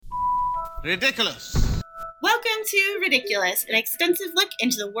Ridiculous. Welcome to Ridiculous, an extensive look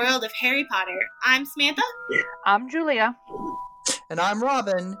into the world of Harry Potter. I'm Samantha. I'm Julia. And I'm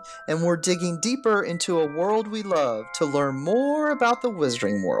Robin, and we're digging deeper into a world we love to learn more about the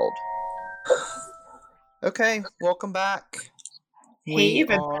Wizarding World. Okay, welcome back. Hey, We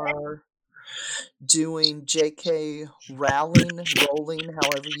are doing J.K. Rowling,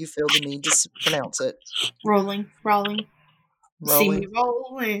 however you feel the need to pronounce it. Rolling. See me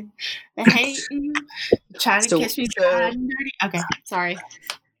rolling. The hating. Trying to catch me bad and dirty. Okay, sorry.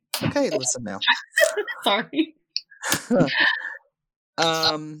 Okay, listen now. Sorry.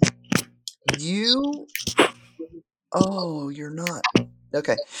 You're not.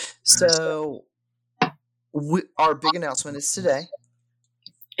 Okay, so our big announcement is today.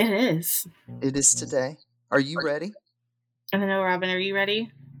 It is. It is today. Are you ready? I don't know, Robin. Are you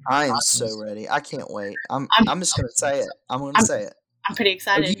ready? I am so ready. I can't wait. I'm just going to say it. I'm going to say it. I'm pretty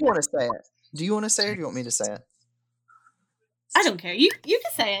excited. Or do you want to say it? Do you want to say it or do you want me to say it? I don't care. You can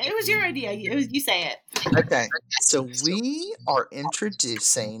say it. It was your idea. You say it. Okay. So we are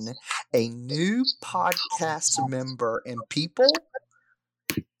introducing a new podcast member, and people,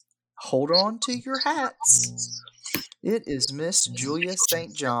 hold on to your hats. It is Miss Julia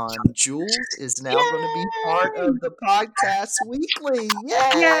St. John. Jules is now going to be part of the podcast weekly.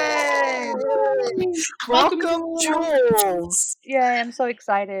 Yay! Welcome, Jules. Yay, I'm so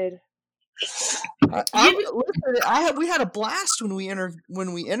excited. We had a blast when we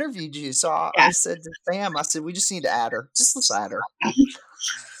interviewed you. So I said to Sam, we just need to add her. Let's add her.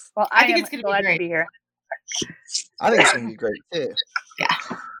 Well, I think it's going to be great to be here. I think it's going to be great too. Yeah.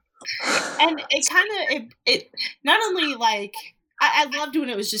 And it not only like I loved when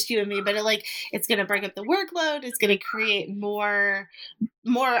it was just you and me, but it's going to break up the workload. It's going to create more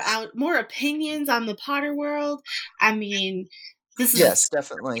opinions on the Potter world. I mean, this is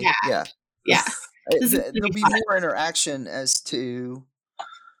definitely. Yeah. There'll be more interaction as to,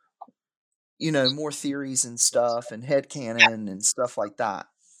 more theories and stuff and headcanon and stuff like that.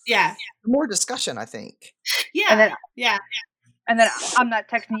 Yeah. More discussion, I think. Yeah. And then I'm not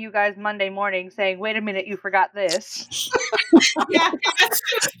texting you guys Monday morning saying, wait a minute, you forgot this. Yeah,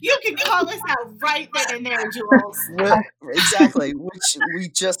 you can call us out right then and there, Jules. Exactly, which we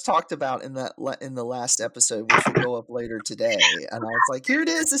just talked about in the last episode, which will go up later today. And I was like, here it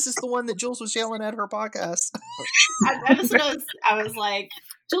is. This is the one that Jules was yelling at her podcast. I was like,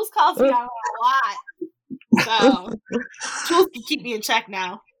 Jules calls me out a lot. So Jules can keep me in check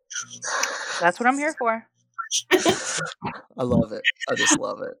now. That's what I'm here for. I love it. I just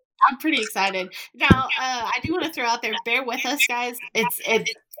love it. I'm pretty excited. Now, I do want to throw out there, bear with us, guys. It's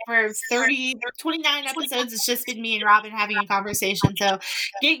for 29 episodes. It's just been me and Robin having a conversation. So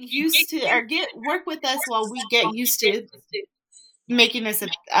get used to, or work with us while we get used to making this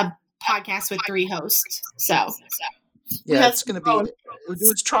a podcast with 3 hosts. So yeah, it's going to be. It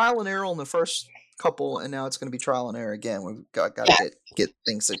was trial and error on the first couple, and now it's going to be trial and error again. We've got to get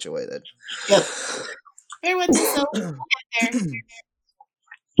things situated. Yep. Bear with us, so we'll get there.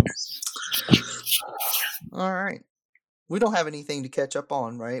 All right. We don't have anything to catch up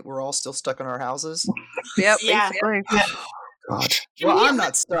on, right? We're all still stuck in our houses. Yep. Yeah. Oh, God. Well, I'm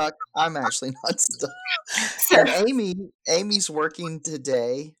not stuck. I'm actually not stuck. And Amy's working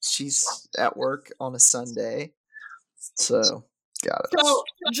today. She's at work on a Sunday. So, got it. So,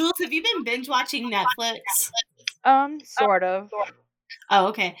 Jules, have you been binge watching Netflix? Sort of. Oh,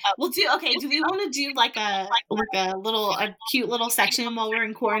 okay. Well, do we want to do like a cute little section while we're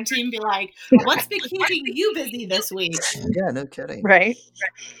in quarantine? Be like, what's been keeping you busy this week? Yeah, no kidding. Right.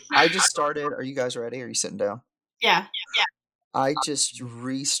 I just started. Are you guys ready? Are you sitting down? Yeah. I just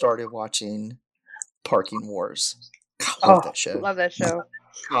restarted watching Parking Wars. I love that show. Love that show.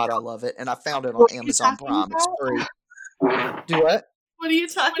 God, I love it, and I found it on Amazon Prime. It's free. Do what? What are you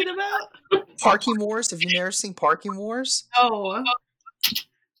talking about? Parking Wars. Have you never seen Parking Wars? Oh.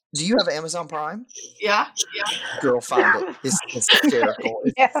 Do you have Amazon Prime? Yeah. Girl, find it. It's hysterical.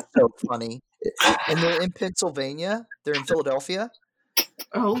 It's so funny. And they're in Pennsylvania. They're in Philadelphia.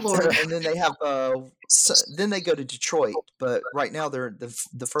 Oh Lord! And then they have. Then they go to Detroit. But right now, they're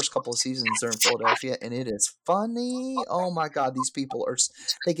the first couple of seasons they're in Philadelphia, and it is funny. Oh my God, these people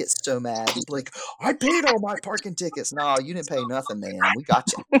they get so mad. Like, I paid all my parking tickets. No, you didn't pay nothing, man. We got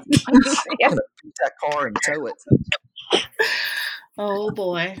you. I'm gonna beat that car and tow it. Oh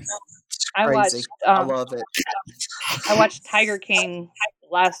boy! I love it. I watched Tiger King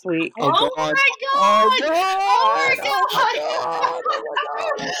last week. Oh my God!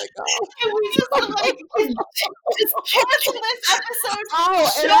 my God. Can we just cancel this episode? Oh,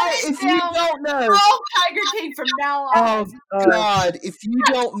 and if you don't know, all Tiger King from now on. Oh God! If you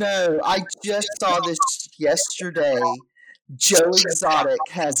don't know, I just saw this yesterday. Joe Exotic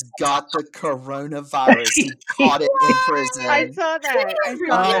has got the coronavirus. He caught it in prison. I saw that.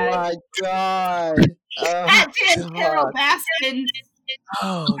 Oh my God! That damn Carol Baskin.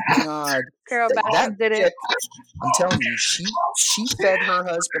 Oh God! Carol Baskin did it. chick, I'm telling you, she fed her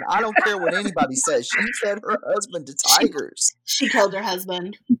husband. I don't care what anybody says. She fed her husband to tigers. She killed her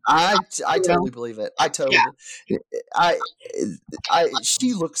husband. I totally believe it. I totally. Yeah.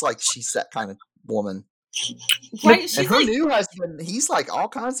 She looks like she's that kind of woman. Right? And She's her like, new husband, he's like all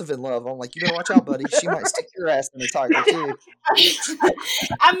kinds of in love. I'm like, you better watch out, buddy. She might stick your ass in a tiger too.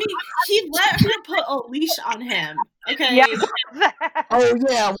 I mean, he let her put a leash on him. Okay. Yeah. Oh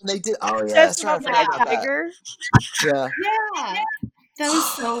yeah, when they did. Oh yeah, that's right. I forgot about that. tiger. Yeah. Yeah. That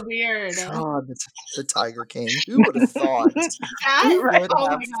was so weird. God, the Tiger King. Who would have thought? Who would have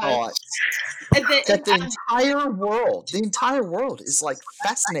thought that the entire world is like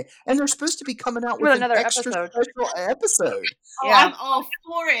fascinating, and they're supposed to be coming out with another an extra special episode. Oh, yeah. I'm all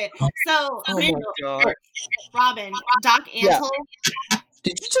for it. So, oh my God. Robin, Doc Antle. Yeah.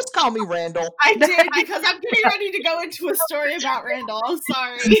 Did you just call me Randall? I did, because I'm getting ready to go into a story about Randall. I'm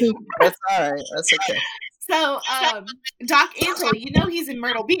sorry. That's all right. That's okay. So, Doc Antle, you know he's in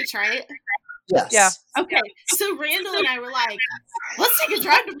Myrtle Beach, right? Yes. Yeah. Okay. So Randall and I were like, let's take a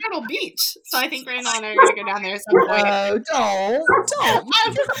drive to Myrtle Beach. So I think Randall and I are going to go down there at some point. Don't.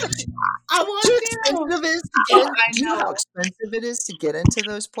 I want to. You know how expensive it is to get into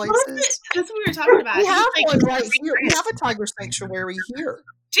those places? That's what we were talking about. We have one right here. We have a tiger sanctuary here.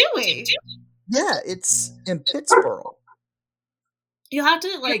 Do we? Yeah, it's in Pittsburgh. You'll have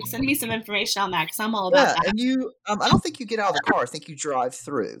to send me some information on that, because I'm all about that. And you, I don't think you get out of the car. I think you drive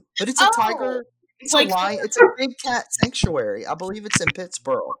through. But it's a tiger. It's it's a big cat sanctuary. I believe it's in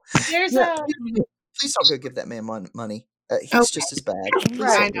Pittsburgh. There's please don't go give that man money. He's just as bad.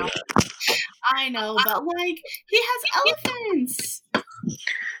 Right. I know, but he has elephants.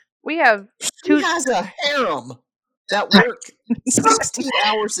 We have two. He has a harem that work 16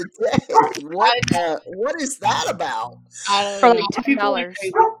 hours a day. What is that about? For like $10.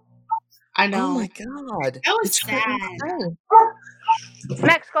 I know. Oh my God. That was sad.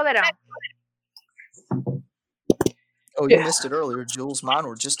 Max, call that out. Oh, you missed it earlier, Jules. Mine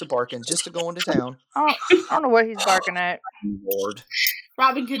were just barking, just to go into town. I don't know what he's barking at. Lord.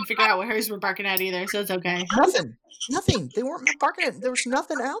 Robin couldn't figure out what hers were barking at either, so it's okay. Nothing. They weren't barking at. There was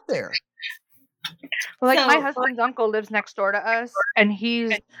nothing out there. Well, my husband's uncle lives next door to us, and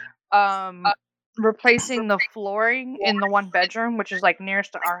he's replacing the flooring in the one bedroom, which is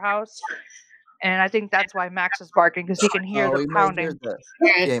nearest to our house. And I think that's why Max is barking, because he can hear the pounding.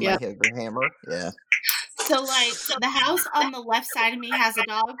 He might hear the hammer. Yeah. So, the house on the left side of me has a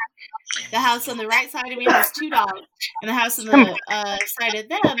dog. The house on the right side of me has two dogs. And the house on the side of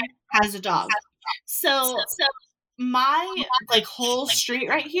them has a dog. So my, whole street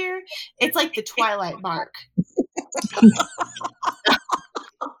right here, it's like the Twilight bark.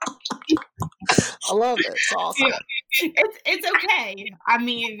 I love it. It's awesome. It's okay. I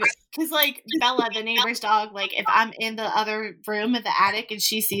mean, because Bella, the neighbor's dog, if I'm in the other room at the attic and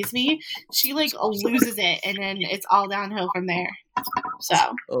she sees me, she loses it, and then it's all downhill from there. So.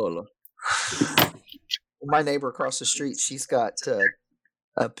 Oh. My neighbor across the street, she's got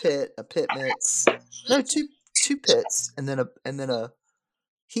a pit mix. No, two pits, and then a.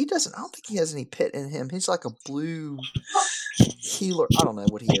 He doesn't. I don't think he has any pit in him. He's like a blue healer. I don't know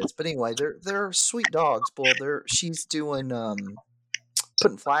what he is, but anyway, they're sweet dogs. Well, she's doing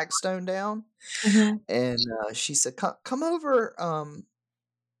putting flagstone down, and she said, "Come over."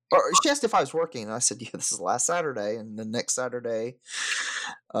 Or she asked if I was working, and I said, "Yeah, this is last Saturday, and the next Saturday,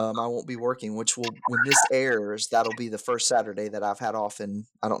 I won't be working. Which will, when this airs, that'll be the first Saturday that I've had off in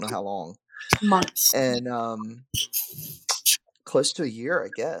I don't know how long, months, and close to a year, I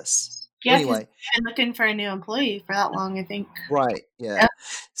guess." Yeah, anyway, I've been looking for a new employee for that long, I think. Right, yeah.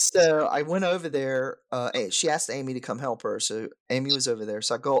 So I went over there. She asked Amy to come help her, so Amy was over there.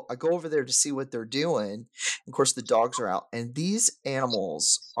 So I go over there to see what they're doing. Of course, the dogs are out, and these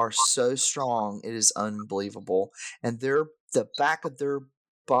animals are so strong, it is unbelievable. And the back of their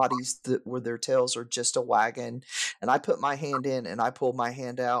bodies, where their tails are just a wagging, and I put my hand in and I pulled my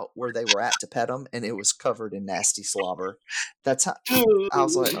hand out where they were at to pet them, and it was covered in nasty slobber. That's how I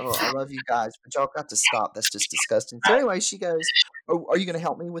was like, "Oh, I love you guys, but y'all got to stop. That's just disgusting." So anyway, she goes, "Oh, are you going to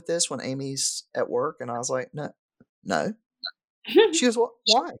help me with this when Amy's at work?" And I was like, "No." She goes, "Well,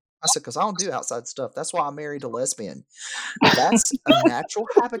 why?" I said, because I don't do outside stuff. That's why I married a lesbian. That's a natural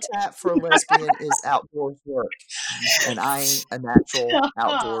habitat for a lesbian is outdoors work. And I ain't a natural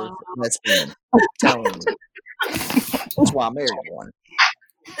outdoors lesbian. I'm telling you. That's why I married one.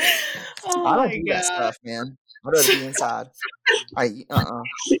 Oh I don't my do God. that stuff, man. I'd rather be inside.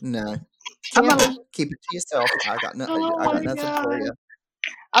 No. Keep it to yourself. I got nothing for you.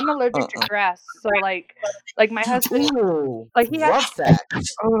 I'm allergic to grass, so like my husband, Ooh, like he has love that.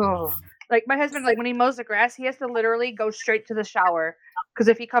 like my husband, like when he mows the grass, he has to literally go straight to the shower because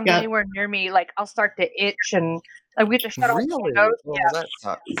if he comes anywhere near me, like I'll start to itch and like we have to shut off the windows. Oh, Yeah, that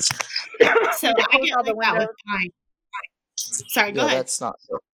sucks. So I get like that with pine. Sorry, go ahead. That's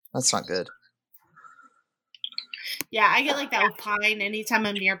not good. Yeah, I get like that with pine. Anytime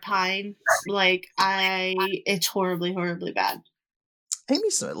I'm near pine, like it's horribly, horribly bad.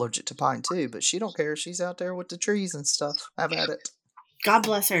 Amy's allergic to pine too, but she don't care. She's out there with the trees and stuff. Have at it. God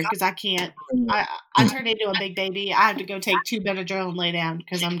bless her, because I can't. I turned into a big baby. I have to go take 2 Benadryl and lay down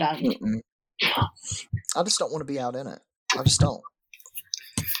because I'm done. I just don't want to be out in it. I just don't.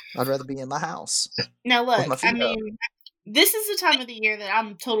 I'd rather be in my house. Now look, I mean, this is the time of the year that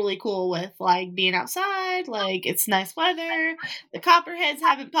I'm totally cool with, like being outside. Like it's nice weather. The copperheads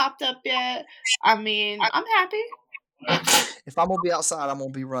haven't popped up yet. I mean, I'm happy. If I'm gonna be outside, I'm gonna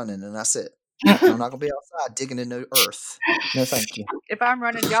be running, and that's it. I'm not gonna be outside digging into earth. No, thank you. If I'm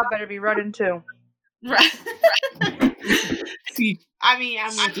running, y'all better be running too. Right. I mean,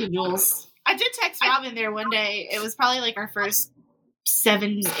 I'm with you, Jules. I did text Robin there one day. It was probably like our first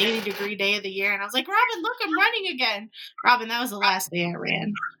 80 degree day of the year, and I was like, Robin, look, I'm running again. Robin, that was the last day I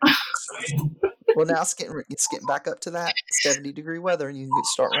ran. Well, now it's getting back up to that 70 degree weather, and you can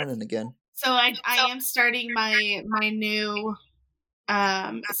start running again. So I am starting my new,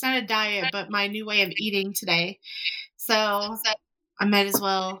 it's not a diet, but my new way of eating today. So I might as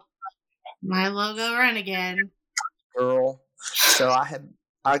well go run again. Girl, so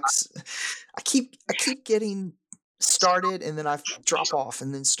I keep getting started, and then I drop off,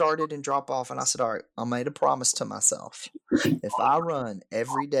 and then started and drop off, and I said, all right, I made a promise to myself. If I run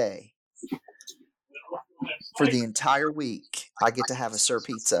every day for the entire week, I get to have a Sir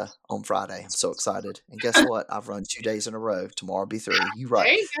Pizza on Friday. I'm so excited. And guess what? I've run 2 days in a row. Tomorrow will be 3. You're right.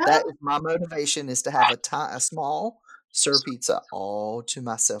 There you go. That is my motivation, is to have a small Sir Pizza all to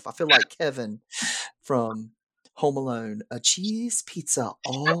myself. I feel like Kevin from Home Alone. A cheese pizza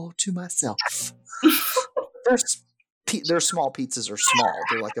all to myself. Their small pizzas are small.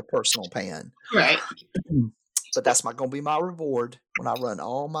 They're like a personal pan. Right. But that's going to be my reward when I run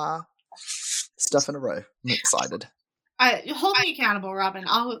all my stuff in a row. I'm excited. Hold me accountable, Robin.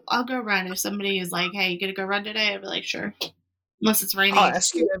 I'll go run. If somebody is like, hey, you gonna go run today? I'll be like, sure. Unless it's raining. I'll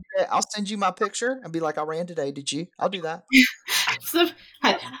ask you every day. I'll send you my picture and be like, I ran today. Did you? I'll do that. So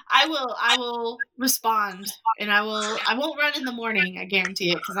I will respond, and I won't run in the morning. I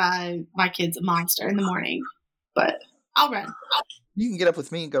guarantee it, because my kid's a monster in the morning. But I'll run. You can get up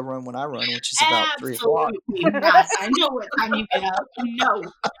with me and go run when I run, which is about 3 o'clock. Not. I know what time you get up. No.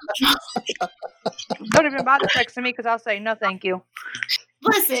 Don't even bother texting me because I'll say no, thank you.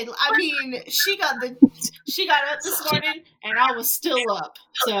 Listen, I mean, she got up this morning, and I was still up.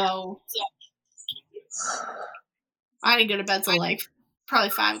 So I didn't go to bed till like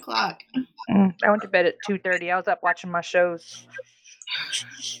probably 5 o'clock. I went to bed at 2:30. I was up watching my shows.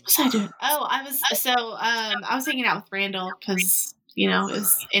 What was I doing? Oh, I was hanging out with Randall because, it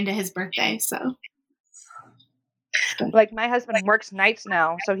was into his birthday, so. Like, my husband works nights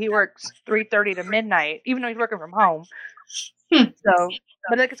now, so he works 3:30 to midnight, even though he's working from home. So,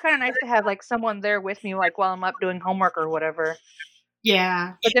 but like, it's kind of nice to have like someone there with me, like while I'm up doing homework or whatever.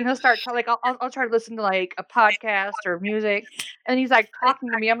 Yeah. But then he'll start I'll try to listen to like a podcast or music, and he's like talking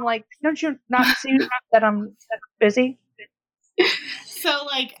to me. I'm like, don't you not see that I'm busy? So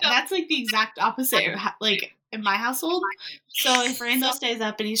like that's like the exact opposite, like in my household. So if Randall stays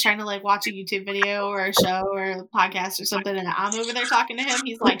up and he's trying to like watch a YouTube video or a show or a podcast or something, and I'm over there talking to him,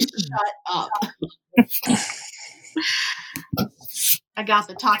 he's like, shut up. I got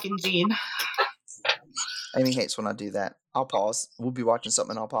the talking gene. Amy hates when I do that. I'll pause. We'll be watching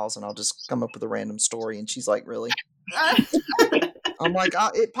something, and I'll pause, and I'll just come up with a random story, and she's like, really? I'm like,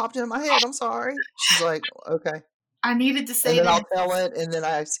 it popped into my head. I'm sorry. She's like, okay. I needed to say that. And then I'll tell it, and then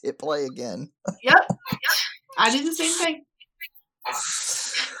I hit play again. Yep. I did the same thing.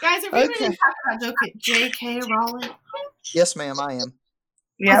 Guys, are we ready to talk about J.K. Rowling? Yes, ma'am, I am.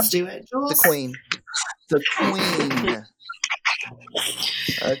 Yep. Let's do it. Jules. The queen.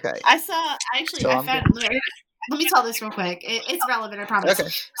 Okay. I found. Let me tell this real quick. It's relevant, I promise. Okay.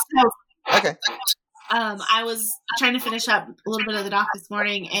 So, okay. I was trying to finish up a little bit of the doc this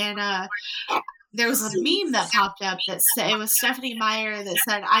morning, and there was a meme that popped up that said, it was Stephanie Meyer that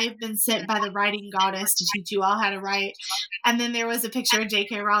said, "I have been sent by the writing goddess to teach you all how to write." And then there was a picture of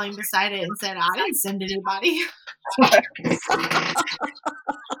J.K. Rowling beside it and said, "I didn't send anybody."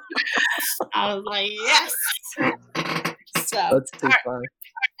 I was like, yes. So That's too funny.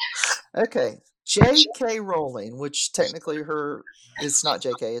 Okay. J.K. Rowling, which technically it's not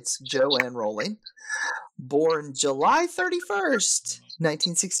J.K., it's Joanne Rowling, born July 31st,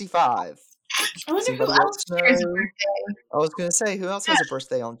 1965. I wonder who Somebody else know? shares a birthday. I was going to say, who else has a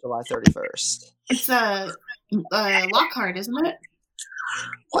birthday on July 31st? It's Lockhart, isn't it?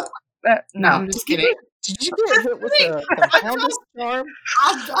 What? No, I'm just kidding. Did you get hit with a confounded storm?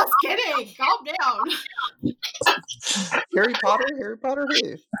 I'm just kidding. Calm down. Harry Potter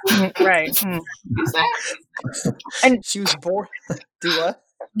who? Right. Who's that? And she was born. Do what?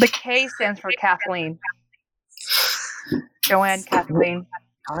 The K stands for Kathleen. Joanne Kathleen.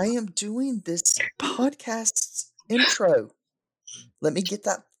 I am doing this podcast intro. Let me get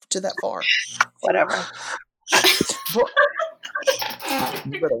that to that far. Whatever.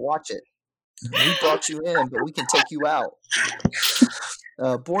 You better watch it. We brought you in, but we can take you out.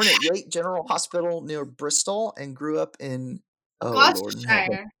 Born at Yate General Hospital near Bristol and grew up in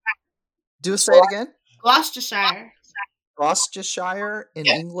Gloucestershire. Say it again. Gloucestershire. Gloucestershire in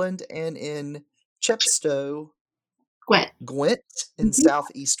England and in Chepstow, Gwent in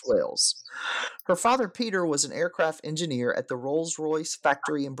southeast Wales. Her father Peter was an aircraft engineer at the Rolls-Royce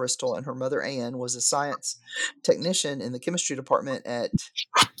factory in Bristol, and her mother Anne was a science technician in the chemistry department at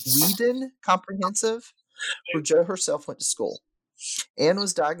Weedon Comprehensive, where Jo herself went to school. Anne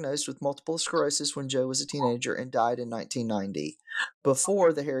was diagnosed with multiple sclerosis when Jo was a teenager and died in 1990,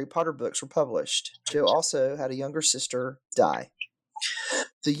 before the Harry Potter books were published. Jo also had a younger sister die.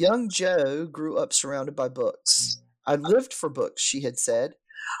 The young Jo grew up surrounded by books. "I lived for books," she had said.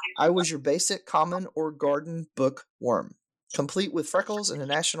 "I was your basic common or garden bookworm, complete with freckles and a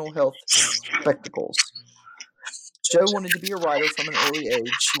national health spectacles." Jo wanted to be a writer from an early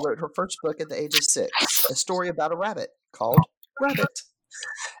age. She wrote her first book at the age of 6, a story about a rabbit called Rabbit.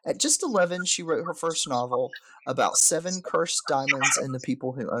 At just 11, she wrote her first novel about 7 cursed diamonds and the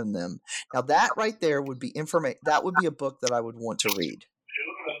people who own them. Now that right there would be that would be a book that I would want to read.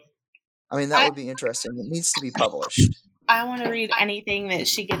 I mean, that would be interesting. It needs to be published. I want to read anything that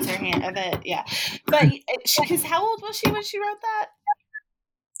she gets her hand of it. Yeah. But because how old was she when she wrote that?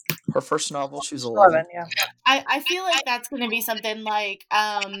 Her first novel, she was 11. Yeah. I feel like that's going to be something like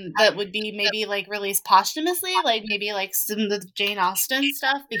that would be maybe like released posthumously, like maybe like some of the Jane Austen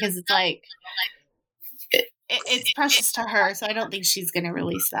stuff, because it's like it's precious to her, so I don't think she's going to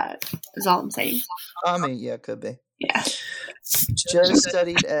release that. Is all I'm saying. I mean, yeah, it could be. Yeah. Jo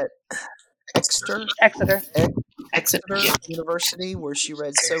studied at Exeter University, where she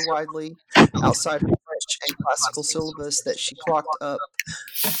read so widely outside her French and classical syllabus that she clocked up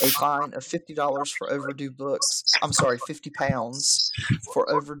a fine of $50 for overdue books. I'm sorry, £50 for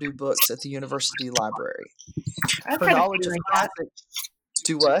overdue books at the university library. Her knowledge of classics.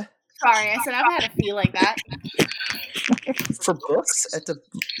 Do what? Sorry, I said I've had a feel like that. For books at the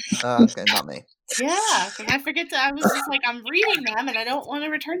okay, not me. Yeah, because I forget to. I was just like, I'm reading them and I don't want to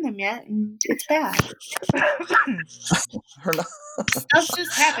return them yet, and it's bad. Stuff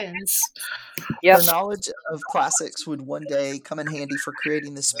just happens. Yep. Her knowledge of classics would one day come in handy for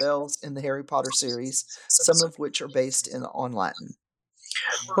creating the spells in the Harry Potter series, some of which are based on Latin.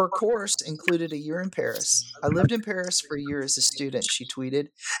 Her course included a year in Paris. "I lived in Paris for a year as a student," she tweeted,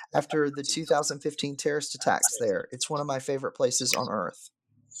 after the 2015 terrorist attacks there. "It's one of my favorite places on earth."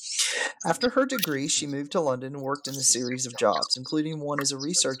 After her degree, she moved to London and worked in a series of jobs, including one as a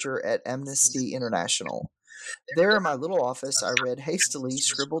researcher at Amnesty International. "There in my little office, I read hastily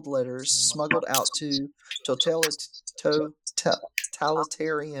scribbled letters smuggled out to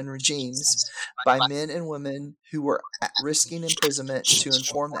totalitarian regimes by men and women who were risking imprisonment to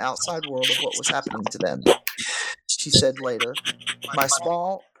inform the outside world of what was happening to them," she said later. "My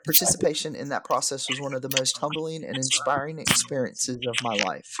small participation in that process was one of the most humbling and inspiring experiences of my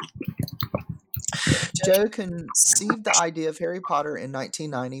life." Jo conceived the idea of Harry Potter in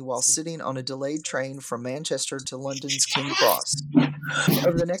 1990 while sitting on a delayed train from Manchester to London's King's Cross.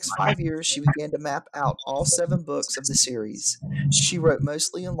 Over the next 5 years, she began to map out all 7 books of the series. She wrote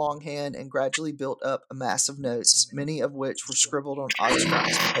mostly in longhand and gradually built up a mass of notes, many of which were scribbled on odd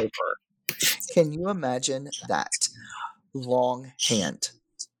scraps of paper. Can you imagine that? Longhand.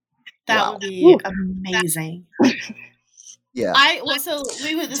 That would be amazing. Yeah. So let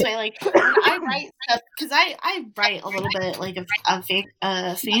me put it this way, like when I write stuff, because I write a little bit like of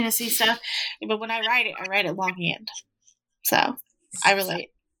fantasy stuff, but when I write it longhand. So I relate.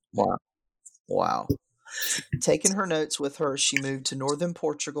 Wow. Taking her notes with her, she moved to northern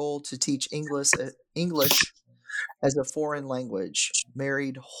Portugal to teach English as a foreign language.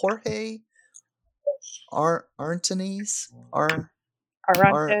 Married Jorge Arntanes or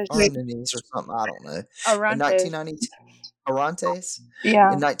something, I don't know. In 1992, Arantes.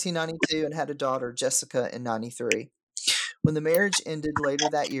 Yeah. In 1992, and had a daughter, Jessica, in 93. When the marriage ended later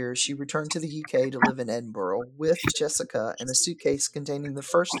that year, she returned to the UK to live in Edinburgh with Jessica and a suitcase containing the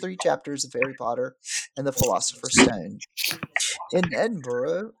first 3 chapters of Harry Potter and the Philosopher's Stone. In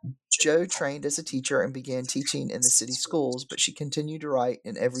Edinburgh, Jo trained as a teacher and began teaching in the city schools, but she continued to write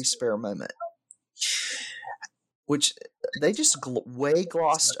in every spare moment. Which they just way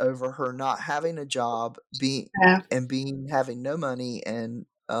glossed over her not having a job, having no money, and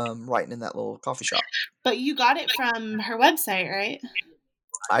writing in that little coffee shop. But you got it from her website, right?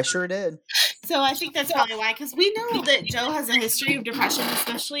 I sure did. So I think that's probably why, because we know that Jo has a history of depression,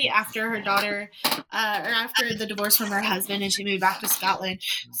 especially after her daughter, or after the divorce from her husband, and she moved back to Scotland.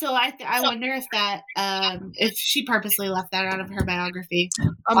 So I wonder if that, if she purposely left that out of her biography.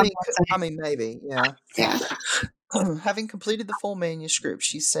 I mean, maybe, yeah. Yeah. Having completed the full manuscript,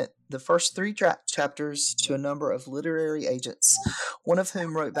 she sent the first 3 chapters to a number of literary agents, one of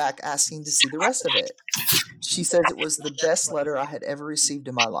whom wrote back asking to see the rest of it. She says it was the best letter I had ever received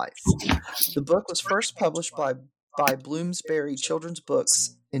in my life. The book was first published by Bloomsbury Children's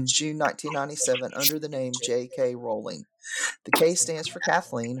Books in June 1997 under the name J.K. Rowling. The K stands for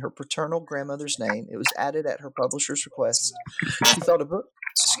Kathleen, her paternal grandmother's name. It was added at her publisher's request. She thought a book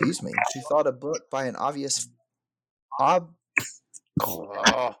by an obviously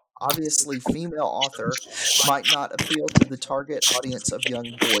female author might not appeal to the target audience of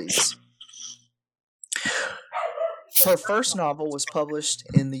young boys. Her first novel was published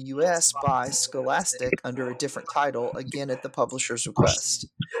in the U.S. by Scholastic under a different title, again at the publisher's request.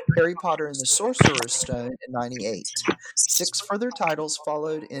 Harry Potter and the Sorcerer's Stone in 1998. 6 further titles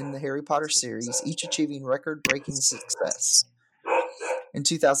followed in the Harry Potter series, each achieving record-breaking success. In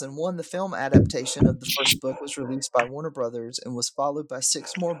 2001, the film adaptation of the first book was released by Warner Brothers and was followed by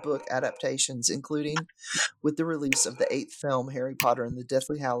 6 more book adaptations, including with the release of the 8th film, Harry Potter and the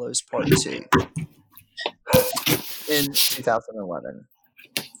Deathly Hallows Part 2, in 2011.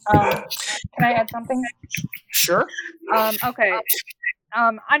 Can I add something? Sure. Okay.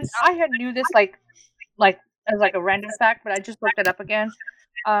 I had knew this like as like a random fact, but I just looked it up again.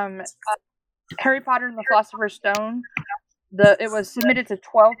 Harry Potter and the Philosopher's Stone. It was submitted to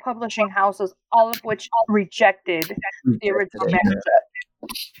 12 publishing houses, all of which rejected the original manuscript.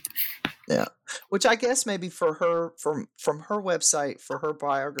 Yeah, which I guess maybe for her, from her website, for her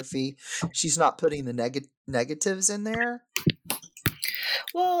biography, she's not putting the negatives in there.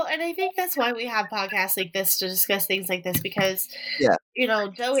 Well, and I think that's why we have podcasts like this to discuss things like this, because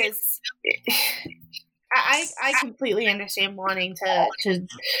Jo is. I completely understand wanting to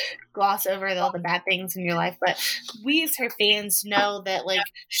gloss over all the bad things in your life, but we as her fans know that like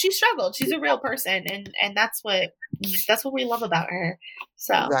she struggled. She's a real person, and that's what we love about her.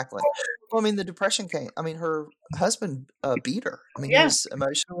 So exactly. Well, I mean, the depression came. I mean, her husband beat her. I mean, he was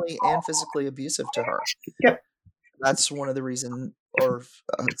emotionally and physically abusive to her. Yep. That's one of the reasons, or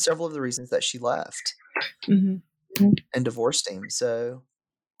several of the reasons that she left and divorced him. So.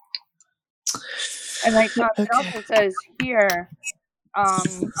 And like it also says here,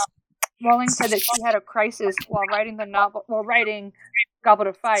 Rowling said that she had a crisis while writing Goblet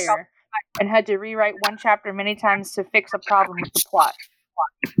of Fire, and had to rewrite one chapter many times to fix a problem with the plot,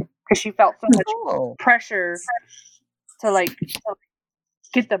 because she felt so much pressure to like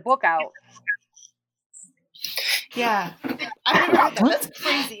get the book out. Yeah, I haven't heard that. That's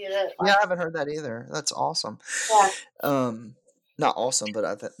crazy. Yeah, I haven't heard that either. That's awesome. Yeah. Not awesome,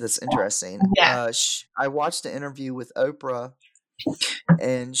 but that's interesting. Yeah. I watched an interview with Oprah,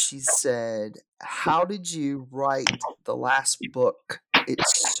 and she said, "How did you write the last book?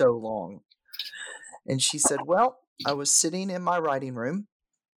 It's so long." And she said, "Well, I was sitting in my writing room,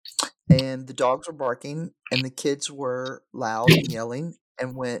 and the dogs were barking, and the kids were loud and yelling,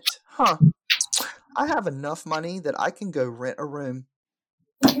 and went, I have enough money that I can go rent a room."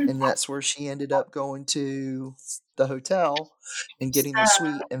 And that's where she ended up going to the hotel and getting the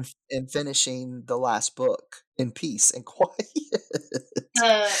suite and finishing the last book in peace and quiet.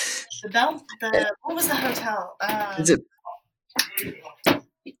 What was the hotel? Is it?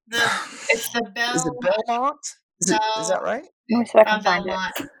 It's the Bell. Is it Belmont? Is that right? Let me see if I can find it.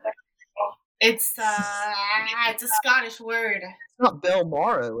 It's a Scottish word. It's not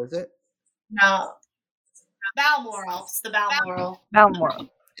Balmoral, is it? No. Balmoral. It's the Balmoral. Balmoral.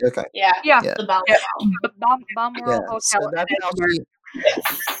 Okay. Yeah. Yeah. Yeah. The Balmoral. Balmoral Hotel. So that's in how Edinburgh.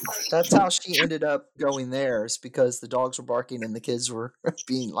 that's how she ended up going there, is because the dogs were barking and the kids were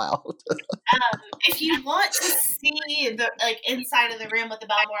being loud. If you want to see the inside of the room, what the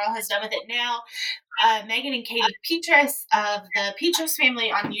Balmoral has done with it now, Megan and Katie Petras of the Petras family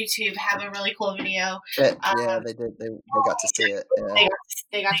on YouTube have a really cool video. Yeah, they did. They got to see it. Yeah.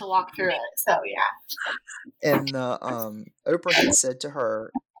 They got to walk through it. So yeah. And Oprah had said to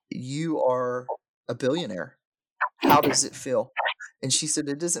her, "You are a billionaire. How does it feel?" And she said,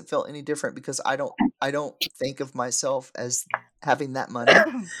 "It doesn't feel any different because I don't think of myself as having that money.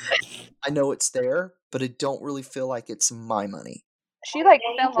 I know it's there, but I don't really feel like it's my money." She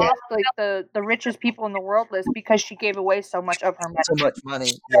fell off the richest people in the world list because she gave away so much of her money. So much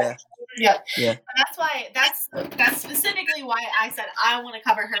money. Yeah. Yeah. Yeah. And that's specifically why I said I want to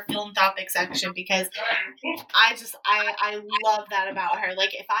cover her philanthropic section, because I love that about her.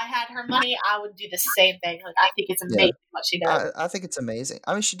 Like, if I had her money, I would do the same thing. Like, I think it's amazing what she does. I think it's amazing.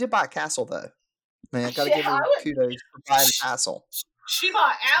 I mean, she did buy a castle, though. Man, I gotta give her kudos for buying a castle. She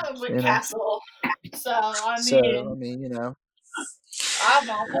bought Allenwood Castle. So, I mean, I'm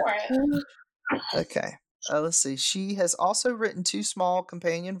all for it. Okay. Let's see. She has also written 2 small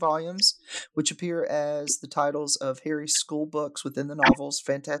companion volumes, which appear as the titles of Harry's school books within the novels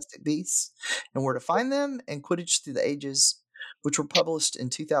Fantastic Beasts and Where to Find Them, and Quidditch Through the Ages, which were published in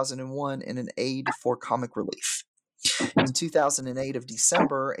 2001 in an aid for comic relief. In 2008 of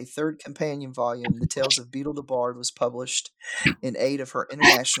December, a 3rd companion volume, The Tales of Beetle the Bard, was published in aid of her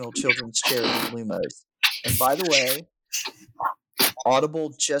international children's charity, Lumos. And by the way,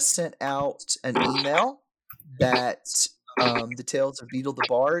 Audible just sent out an email that The Tales of Beetle the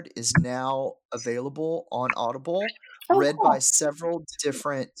Bard is now available on Audible, read by several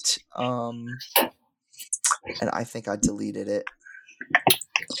different, and I think I deleted it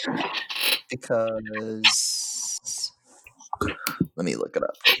because, let me look it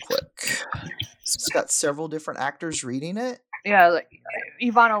up real quick. It's got several different actors reading it. Yeah, like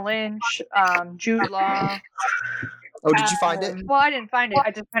Ivana Lynch, Jude Law. Oh, did you find it? Well, I didn't find it. I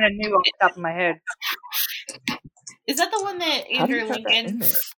just kind of knew off the top of my head. Is that the one that Andrew Lincoln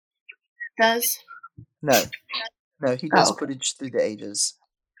does? No, he does Quidditch Through the Ages.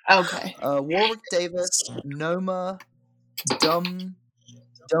 Okay. Warwick Davis, Noma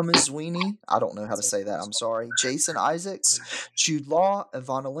Dumazwini, I don't know how to say that, I'm sorry. Jason Isaacs, Jude Law,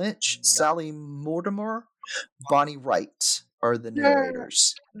 Ivana Lynch, Sally Mortimer, Bonnie Wright are the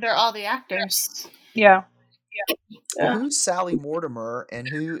narrators. They're all the actors. Yeah. Well, who's Sally Mortimer and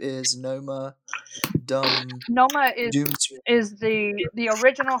who is Noma Noma is the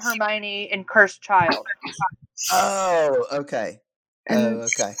original Hermione in Cursed Child. Oh, okay.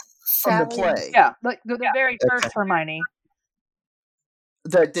 Okay. From the play. Yeah, like the very first Hermione.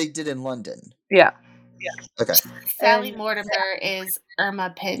 That they did in London. Yeah. Okay. Sally Mortimer is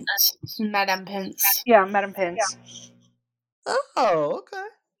Irma Pince. Madame Pince. Yeah, Madame Pince. Oh, okay.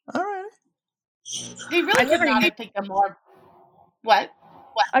 All right. They really could not have picked a more... What?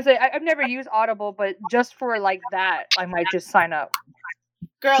 I say I've never used Audible, but just for that, I might just sign up.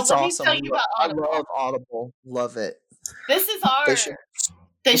 Girl, it's let awesome. me tell you about Audible. I love Audible. Love it. This is our...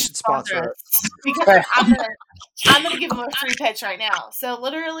 They should sponsor us. Because I'm gonna give them a free pitch right now. So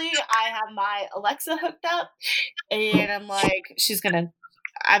literally, I have my Alexa hooked up, and I'm like,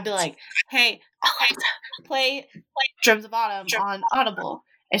 I'd be like, "Hey Alexa, play Drums of Autumn on Audible,"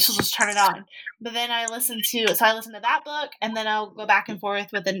 and she'll just turn it on. But then I listen to that book, and then I'll go back and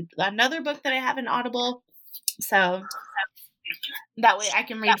forth with another book that I have in Audible. So that way, I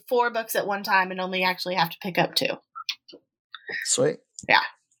can read 4 books at one time and only actually have to pick up 2. Sweet. Yeah.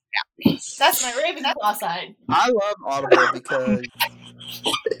 That's my Ravenclaw side. I love Audible because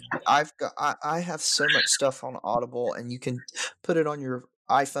I have so much stuff on Audible, and you can put it on your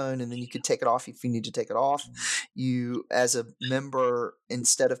iPhone, and then you can take it off if you need to take it off. You, as a member,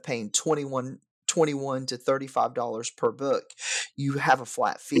 instead of paying $21 to $35 per book, you have a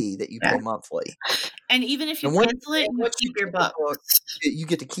flat fee that you pay monthly. And even if you cancel it, you keep your book. You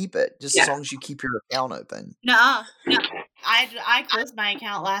get to keep it just as long as you keep your account open. No. I closed my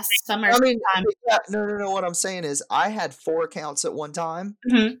account last summer. I mean, no. What I'm saying is, I had 4 accounts at one time,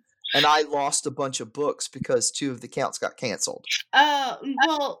 and I lost a bunch of books because 2 of the accounts got canceled.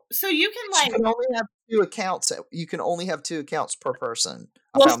 Well, so you can you can only have 2 accounts. You can only have 2 accounts per person.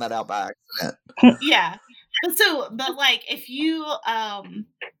 I found that out by accident. Yeah, but if you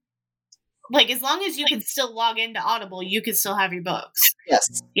like, as long as you can still log into Audible, you can still have your books.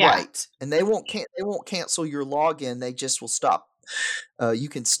 Yes, Yeah. right. And they won't cancel your login. They just will stop. You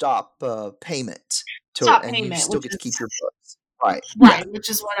can stop payment and you still get to keep your books. Right. Right, which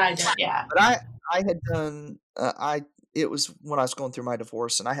is what I did. Yeah. But I had done. It was when I was going through my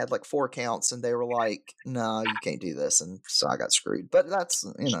divorce, and I had like 4 accounts, and they were like, "No, you can't do this," and so I got screwed. But that's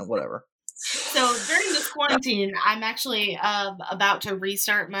whatever. So during this quarantine, I'm actually about to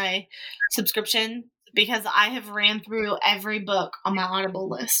restart my subscription because I have ran through every book on my Audible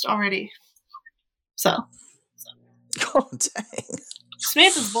list already. So. Oh, dang.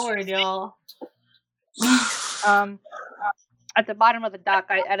 Samantha's bored, y'all. At the bottom of the doc,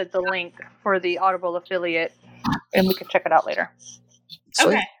 I added the link for the Audible affiliate, and we can check it out later.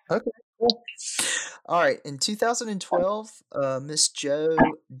 Sweet. Okay, cool. All right. In 2012, Miss Joe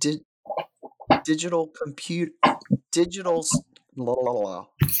did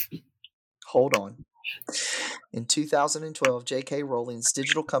Hold on. In 2012, J.K. Rowling's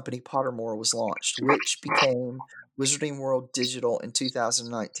digital company Pottermore was launched, which became Wizarding World Digital in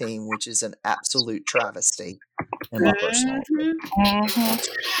 2019, which is an absolute travesty in my personal opinion.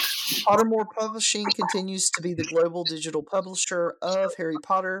 Pottermore Publishing continues to be the global digital publisher of Harry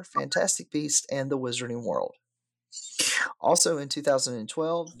Potter, Fantastic Beasts, and the Wizarding World. Also in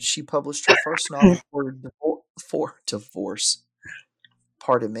 2012, she published her first novel for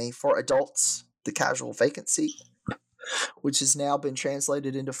adults, The Casual Vacancy, which has now been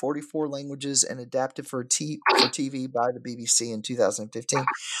translated into 44 languages and adapted for TV by the BBC in 2015.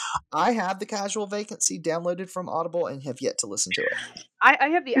 I have The Casual Vacancy downloaded from Audible and have yet to listen to it. I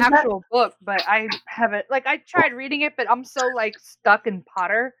have the actual book, but I haven't. Like, I tried reading it, but I'm so like stuck in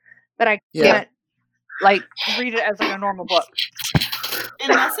Potter that I can't like read it as like a normal book.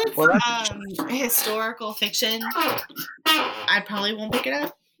 Unless it's historical fiction, I probably won't pick it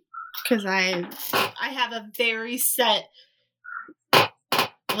up because I have a very set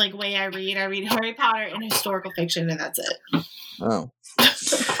like way I read. I read Harry Potter and historical fiction, and that's it. Oh,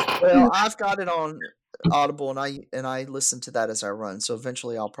 well, I've got it on Audible, and I listen to that as I run. So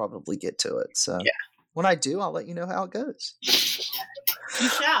eventually, I'll probably get to it. So when I do, I'll let you know how it goes. You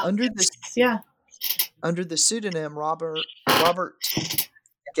shall. Under the pseudonym Robert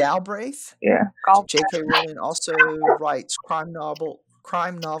Galbraith. J.K. Rowling also writes crime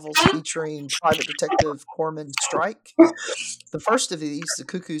novels featuring private detective Cormoran Strike. The first of these, The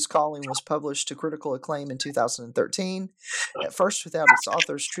Cuckoo's Calling, was published to critical acclaim in 2013, at first without its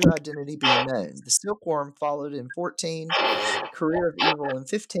author's true identity being known. The Silkworm followed in 14, Career of Evil in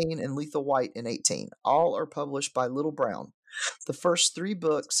 15, and Lethal White in 18. All are published by Little Brown. The first 3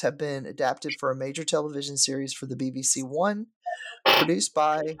 books have been adapted for a major television series for the BBC One, produced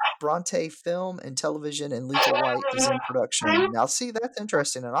by Bronte Film and Television, and Lethal White is in production. Now, see, that's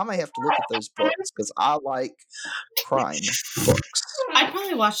interesting, and I may have to look at those books because I like crime books. I'd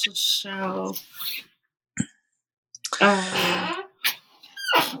probably watch the show.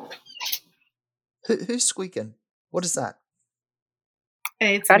 Who's squeaking? What is that?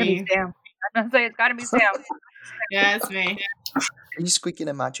 Hey, it's gotta me. be Sam. I'm gonna say it's gotta be Sam. Yeah, it's me. Are you squeaking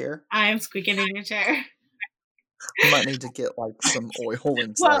in my chair? I am squeaking in your chair. You might need to get like some oil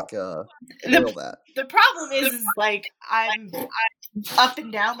and oil that. The problem is like I'm up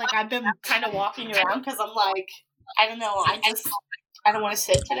and down. Like I've been kind of walking around because I'm like, I don't know. I don't want to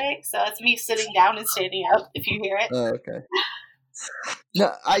sit today, so it's me sitting down and standing up. If you hear it. Oh, okay.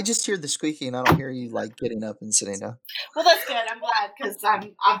 No, I just hear the squeaking. I don't hear you like getting up and sitting down. Well, that's good. I'm glad because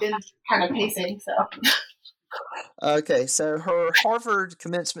I've been kind of pacing. So. Okay, so her Harvard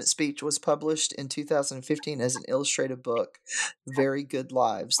commencement speech was published in 2015 as an illustrated book, Very Good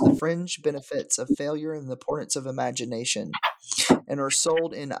Lives, The Fringe Benefits of Failure and the Importance of Imagination, and are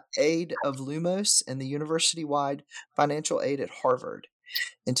sold in aid of Lumos and the university-wide financial aid at Harvard.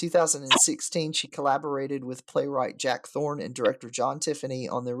 In 2016, she collaborated with playwright Jack Thorne and director John Tiffany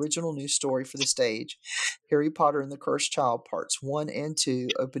on the original new story for the stage, Harry Potter and the Cursed Child Parts 1 and 2,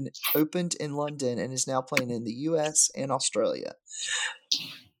 opened in London and is now playing in the US and Australia.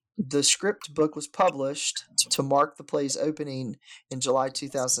 The script book was published to mark the play's opening in July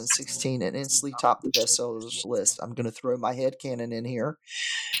 2016 and instantly topped the bestsellers list. I'm going to throw my headcanon in here.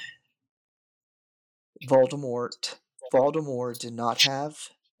 Voldemort did not have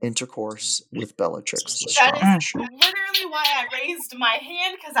intercourse with Bellatrix Lestrange. That is literally why I raised my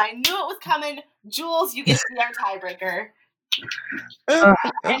hand, because I knew it was coming. Jules, you get to be our tiebreaker. And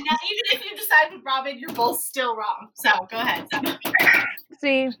now, even if you decide with Robin, you're both still wrong. So, go ahead.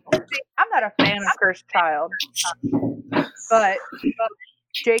 See, I'm not a fan of Cursed Child, but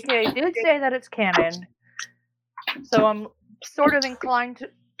JK did say that it's canon, so I'm sort of inclined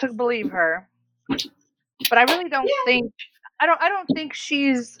to believe her, but I really don't think I don't think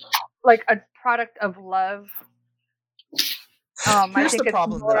she's like a product of love. I Here's think the it's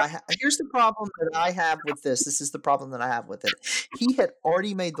problem more. here's the problem that I have with this. This is the problem that I have with it. He had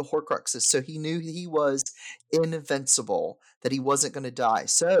already made the Horcruxes, so he knew he was invincible, that he wasn't going to die.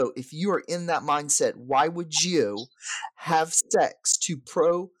 So if you are in that mindset, why would you have sex to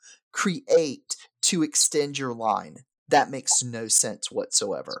procreate to extend your line? That makes no sense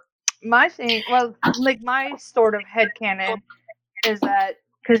whatsoever. My thing, well, like my sort of headcanon is that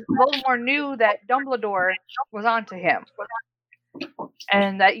because Voldemort knew that Dumbledore was onto him,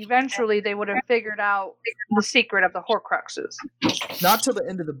 and that eventually they would have figured out the secret of the Horcruxes. Not till the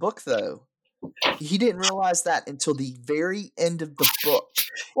end of the book, though. He didn't realize that until the very end of the book.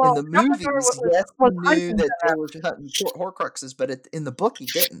 Well, in the Dumbledore movies, was yes, he knew hunting that they them. were hunting Horcruxes, but in the book, he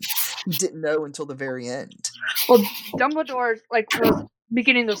didn't. He didn't know until the very end. Well, Dumbledore was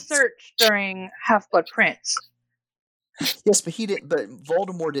beginning the search during Half-Blood Prince. Yes, but he didn't. But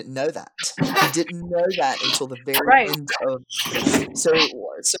Voldemort didn't know that. He didn't know that until the very Right. end of. So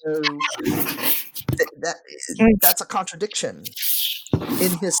that's a contradiction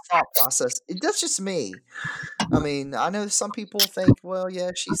in his thought process. That's just me. I mean, I know some people think, well, yeah,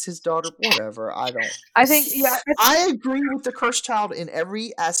 she's his daughter, whatever. I don't. I think, yeah. I agree with the cursed child in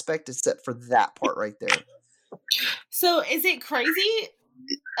every aspect except for that part right there. So is it crazy?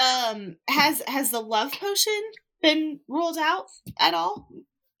 Has the love potion been ruled out at all?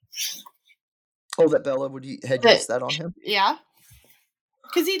 Oh, that Bella had used that on him? Yeah.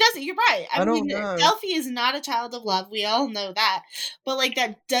 Because he doesn't. You're right. I mean, don't know. Delphi is not a child of love. We all know that. But like,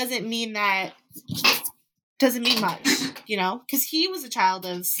 that doesn't mean much, you know? Because he was a child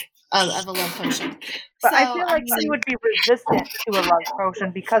of a love potion. But so, I feel like he would be resistant to a love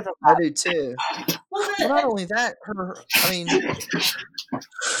potion because of that. I do too. Well, not only that,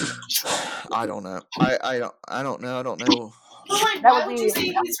 I don't know. I don't know. Well, like, That why would would be- you say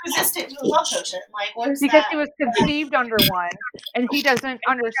he's resistant to a love potion? Like, where's Because that? he was conceived under one, and he doesn't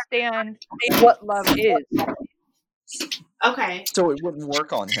understand what love is. Okay. So it wouldn't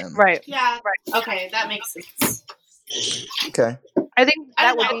work on him. Right. Yeah. Right. Okay, that makes sense. Okay. I think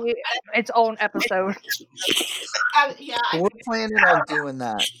that would be its own episode. Yeah. We're planning on doing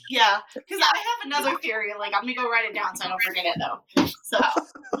that. Yeah, because I have another theory. Like, I'm gonna go write it down so I don't forget it, though. So.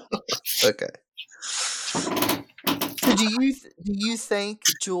 Okay. So do you think,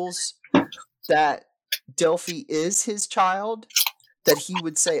 Jules, that Delphi is his child? That he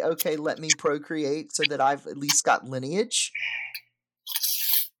would say, "Okay, let me procreate so that I've at least got lineage"?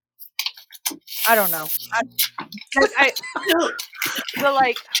 I don't know.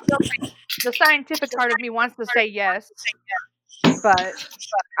 The scientific part of me wants to say yes, but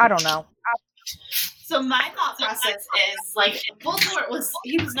I don't know. So my thought process is, like, Voldemort was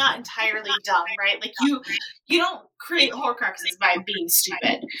not entirely dumb, right? Like, you don't create Horcruxes by being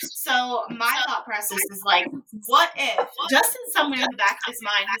stupid. So my thought process is, like, what if, just in somewhere in the back of his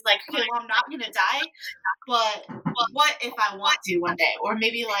mind, he's like, okay, well, I'm not going to die, but what if I want to one day? Or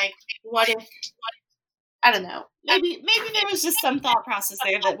maybe, like, what if, I don't know. Maybe there was just some thought process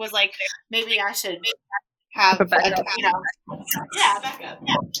there that was like, maybe I should have a backup. Backup.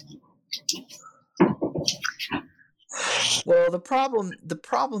 Yeah. Well, the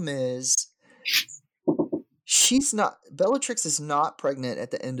problem is Bellatrix is not pregnant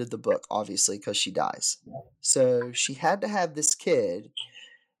at the end of the book, obviously, because she dies. So she had to have this kid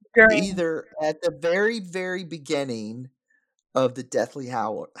either at the very, very beginning of the Deathly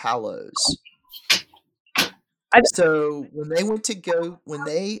Hallows. So when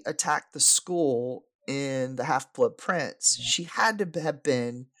they attacked the school in the Half-Blood Prince, she had to have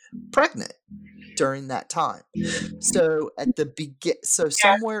been pregnant during that time. So at the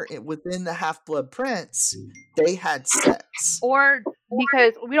somewhere within the Half-Blood Prince, they had sex. Or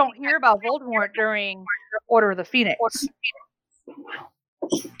because we don't hear about Voldemort during Order of the Phoenix.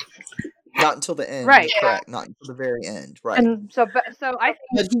 Not until the end, right? Correct. Not until the very end, right? And so I think.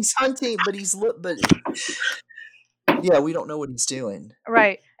 But he's hunting. Yeah, we don't know what he's doing.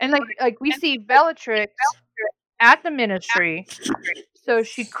 Right, and like we see Bellatrix at the Ministry, so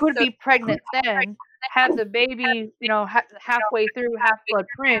she could be pregnant then, have the baby, halfway through Half-Blood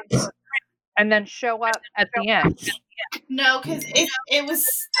Prince, and then show up at the end. No, because it was,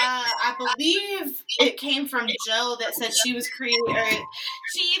 I believe it came from Jo that said she was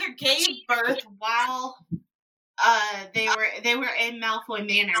she either gave birth while they were in Malfoy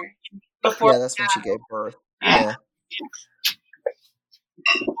Manor before. Yeah, that's when she gave birth. Yeah.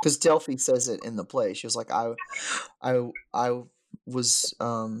 Because Delphi says it in the play. She was like,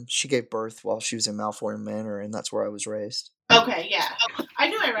 she gave birth while she was in Malfoy Manor, and that's where I was raised. Okay. Okay, yeah. I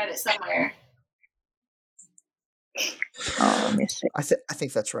knew I read it somewhere. Oh, let me see. I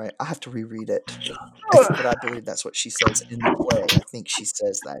think that's right. I have to reread it, but I believe that's what she says in the play. I think she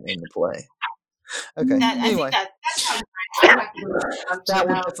says that in the play. Okay. Anyway, I think that sounds right. that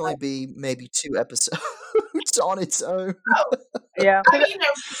would definitely be maybe 2 episodes on its own. Yeah. I mean,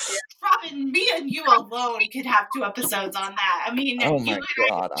 Robin, me and you alone could have 2 episodes on that. I mean, Oh you my and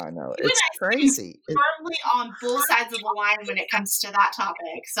god, I know. you and It's I stand crazy. firmly on both sides of the line when it comes to that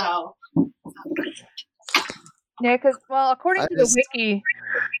topic. So, Yeah, because, well, according I to the just- wiki,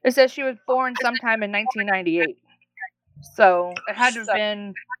 it says she was born sometime in 1998. So it had to have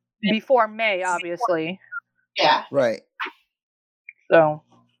been before May, obviously. yeah. Right. So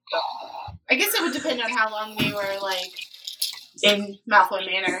I guess it would depend on how long they were, like, in Malfoy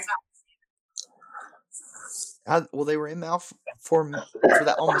Manor. Well, they were in Malf for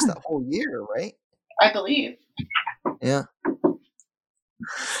that almost that whole year, right? I believe. Yeah.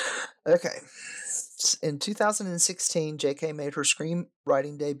 Okay. In 2016, J.K. made her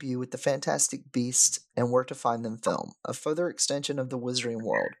screenwriting debut with The Fantastic Beasts and Where to Find Them film, a further extension of the Wizarding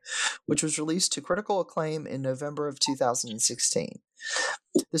World, which was released to critical acclaim in November of 2016.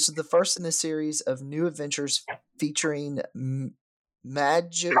 This is the first in a series of new adventures featuring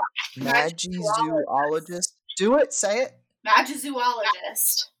Magizoologist. Do it, say it.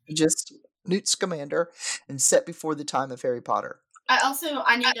 Magizoologist. Just Newt Scamander, and set before the time of Harry Potter.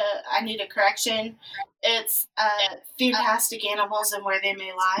 I need a correction. It's Fantastic Animals and Where They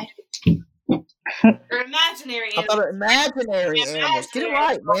May Lie. Or imaginary I animals. thought imaginary animals. Get it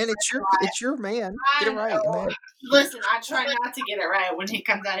right, man. It's your man. Get it right, man. Listen, I try not to get it right when he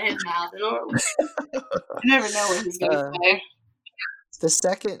comes out of his mouth. You never know what he's going to say. The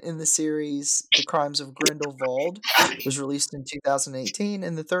second in the series, The Crimes of Grindelwald, was released in 2018,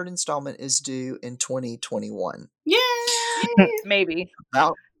 and the third installment is due in 2021. Yay! maybe.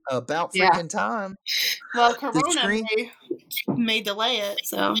 About freaking time. Well, Corona may delay it,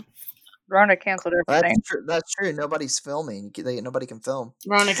 so. Rona canceled everything. That's true. Nobody's filming. Nobody can film.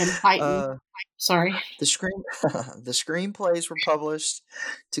 Rona can fight me. Sorry. The screenplays were published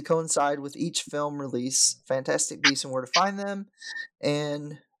to coincide with each film release: Fantastic Beasts and Where to Find Them,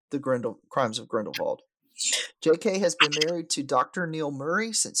 and The Crimes of Grindelwald. J.K. has been married to Dr. Neil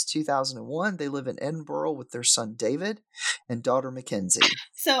Murray since 2001. They live in Edinburgh with their son David and daughter Mackenzie.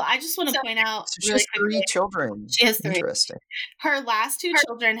 So I just want to point out, she has 3 children. She has 3. Interesting. Her last 2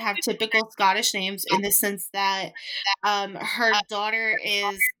 children have typical Scottish names in the sense that her daughter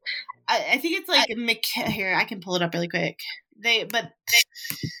is, I think it's like here, I can pull it up really quick.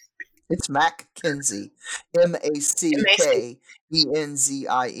 It's Mackenzie. Mackenzie.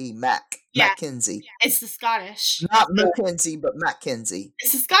 Mac. Yeah. Mackenzie. It's the Scottish. Not Mackenzie, but Mackenzie.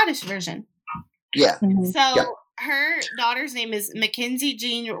 It's the Scottish version. Yeah. So her daughter's name is Mackenzie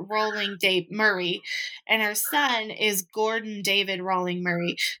Jean Rowling Murray, and her son is Gordon David Rowling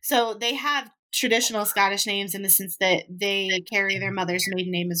Murray. So they have traditional Scottish names in the sense that they carry their mother's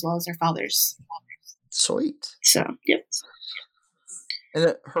maiden name as well as their father's. Sweet. So, yep.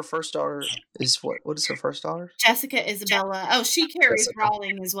 And her first daughter is what? What is her first daughter? Jessica Isabella. Oh, she carries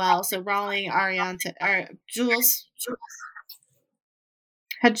Rowling as well. So Rowling, Ariana, Jules.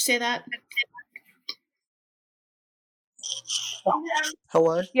 How'd you say that?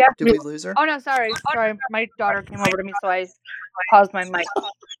 Hello? Yeah. Did we lose her? Oh no, sorry. My daughter came over to me, so I paused my mic.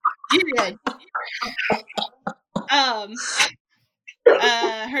 You did.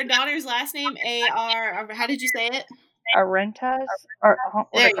 Her daughter's last name A-R. How did you say it? Arentas?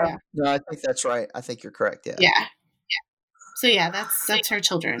 There you go. No, I think that's right. I think you're correct. Yeah. Yeah. So yeah, that's her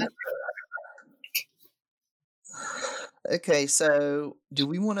children. Okay, so do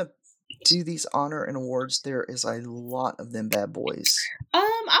we want to do these honor and awards? There is a lot of them bad boys.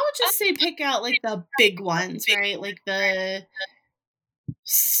 I would just say pick out like the big ones, right? Like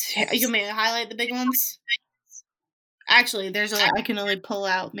you may highlight the big ones. Actually, I can only pull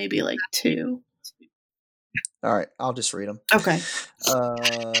out maybe like 2. All right, I'll just read them. Okay.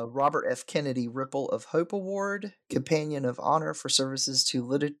 Robert F. Kennedy Ripple of Hope Award, Companion of Honor for Services to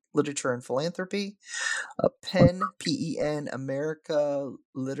Literature and Philanthropy, a PEN, P-E-N, America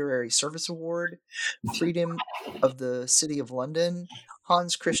Literary Service Award, Freedom of the City of London,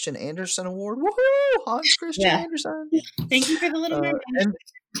 Hans Christian Andersen Award. Woohoo! Hans Christian Andersen. Thank you for the little Mermaid.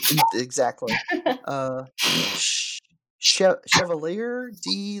 Exactly. Chevalier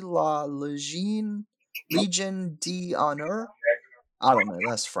de la Legion d'Honneur. I don't know.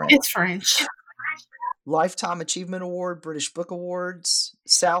 That's French. It's French. Lifetime Achievement Award, British Book Awards,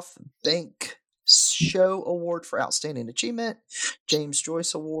 South Bank Show Award for Outstanding Achievement, James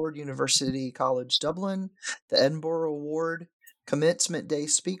Joyce Award, University College Dublin, the Edinburgh Award, Commencement Day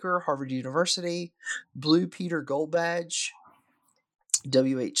Speaker, Harvard University, Blue Peter Gold Badge,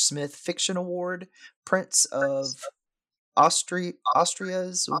 W.H. Smith Fiction Award, Prince of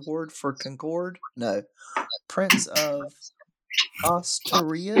Austria's Award for Concord. No, Prince of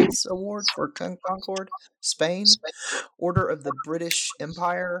Asturias Award for Concord, Spain, Order of the British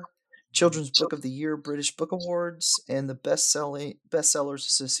Empire, Children's Book of the Year, British Book Awards, and the Bestsellers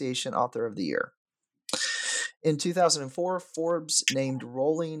Association Author of the Year. In 2004, Forbes named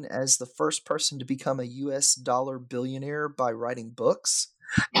Rowling as the first person to become a U.S. dollar billionaire by writing books,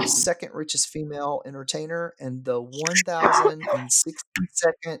 the second richest female entertainer, and the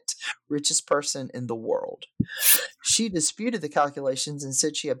 1,062nd richest person in the world. She disputed the calculations and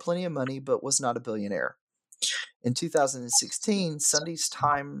said she had plenty of money but was not a billionaire. In 2016, Sunday's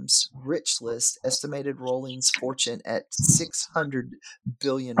Times Rich List estimated Rowling's fortune at £600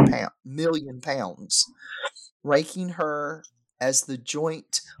 million, ranking her as the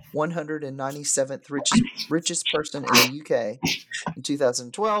joint 197th richest person in the UK. In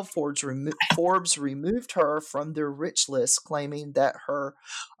 2012, Forbes removed her from their rich list, claiming that her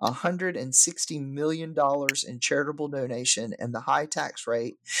 $160 million in charitable donation and the high tax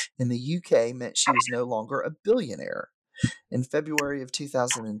rate in the UK meant she was no longer a billionaire. In February of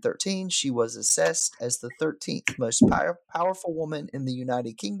 2013, she was assessed as the 13th most powerful woman in the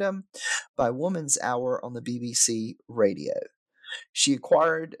United Kingdom by Woman's Hour on the BBC Radio. She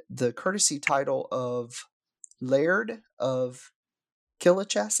acquired the courtesy title of Laird of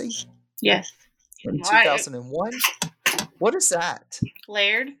Killichassy. Yes. In 2001. What is that?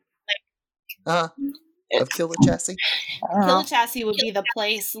 Laird? Of Killichassy? Killichassy would be the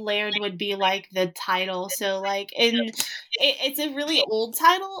place. Laird would be like the title. So like it's a really old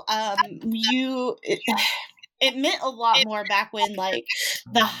title. It meant a lot more back when like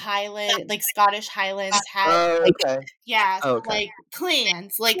the Highland, like Scottish Highlands had like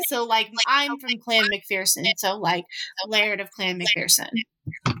clans. Like so like I'm from Clan McPherson, so like Laird of Clan McPherson.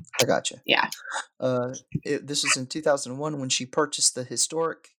 I gotcha. Yeah. This was in 2001 when she purchased the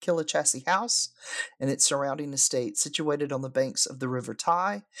historic Killichassy House and its surrounding estate, situated on the banks of the River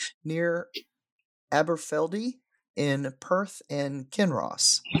Tay near Aberfeldy in Perth and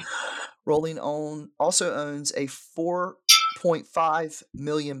Kinross. Rowling also owns a £4.5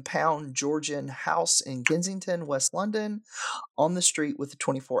 million Georgian house in Kensington, West London, on the street with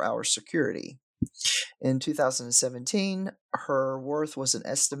 24-hour security. In 2017, her worth was an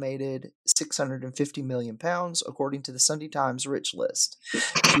estimated £650 million, according to the Sunday Times Rich List.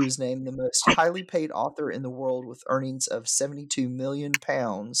 She was named the most highly paid author in the world with earnings of £72 million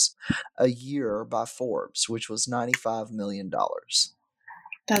a year by Forbes, which was $95 million.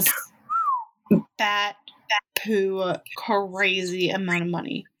 That's that poo crazy amount of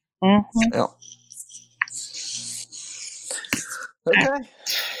money. Mm-hmm. Yeah. Okay.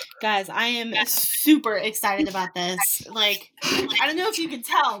 Guys, I am super excited about this. Like, I don't know if you can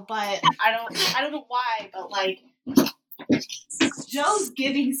tell, but I don't know why, but like Joe's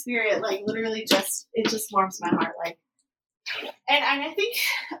giving spirit, like literally it just warms my heart. Like, and I think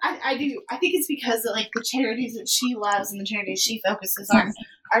I think it's because like the charities that she loves and the charities she focuses on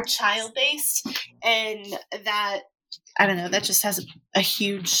are child based, and that I don't know, that just has a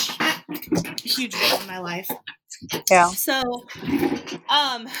huge role in my life. Yeah. So,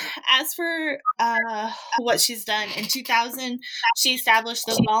 as for what she's done, in 2000, she established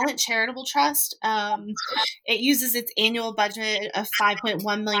the Wallet Charitable Trust. It uses its annual budget of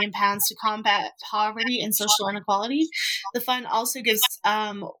 £5.1 million to combat poverty and social inequality. The fund also gives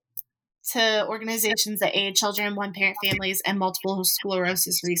to organizations that aid children, one-parent families, and multiple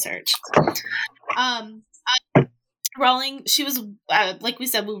sclerosis research. Rowling, she was, like we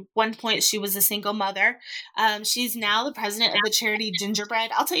said, at one point she was a single mother. She's now the president of the charity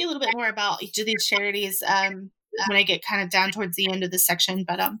Gingerbread. I'll tell you a little bit more about each of these charities when I get kind of down towards the end of this section.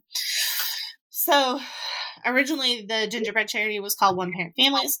 But so originally the Gingerbread charity was called One Parent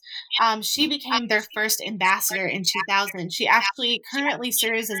Families. She became their first ambassador in 2000. She actually currently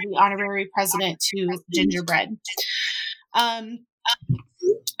serves as the honorary president to Gingerbread.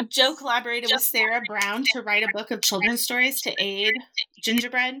 Joe collaborated with Sarah Brown to write a book of children's stories to aid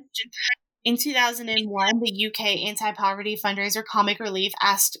Gingerbread. In 2001, the UK anti-poverty fundraiser Comic Relief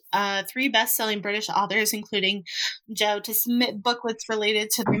asked 3 best-selling British authors, including Joe, to submit booklets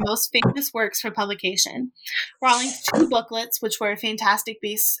related to their most famous works for publication. Rowling's 2 booklets, which were Fantastic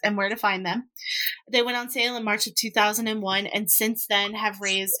Beasts and Where to Find Them. They went on sale in March of 2001, and since then have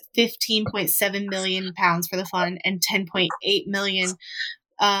raised £15.7 million for the fund and £10.8 million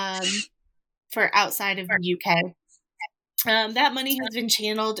for outside of the UK. That money has been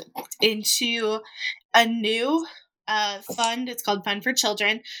channeled into a new fund. It's called Fund for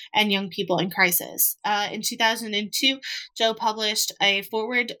Children and Young People in Crisis. In 2002, Jo published a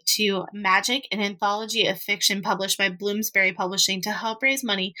foreword to Magic, an anthology of fiction published by Bloomsbury Publishing to help raise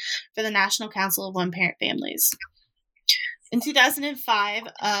money for the National Council of One-Parent Families. In 2005,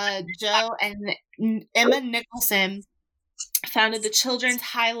 Jo and Emma Nicholson founded the Children's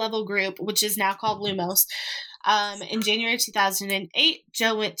High Level Group, which is now called Lumos. In January 2008,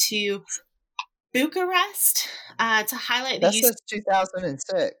 Jo went to Bucharest to highlight the use. That says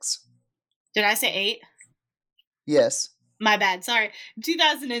 2006. Did I say 8? Yes. My bad. Sorry.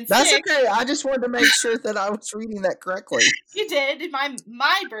 2006. That's okay. I just wanted to make sure that I was reading that correctly. You did. My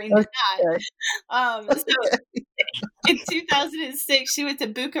brain did not. So in 2006, she went to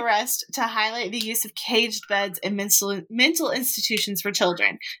Bucharest to highlight the use of caged beds in mental institutions for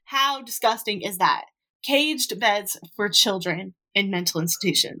children. How disgusting is that? Caged beds for children in mental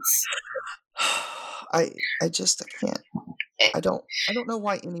institutions. I can't. I don't know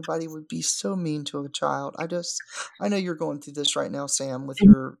why anybody would be so mean to a child. I know you're going through this right now, Sam, with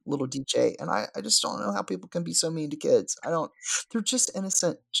your little DJ, and I just don't know how people can be so mean to kids. They're just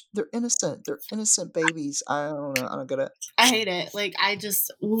innocent. They're innocent. They're innocent babies. I don't know. I don't get it. I hate it. Like, I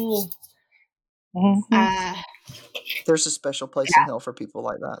just, ooh. Mm-hmm. There's a special place in hell for people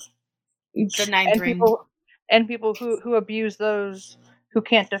like that. The ninth ring. People who abuse those who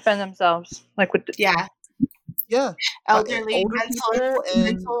can't defend themselves. Like with yeah. Elderly, older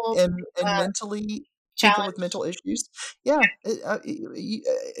people and mentally people with mental issues. Yeah, I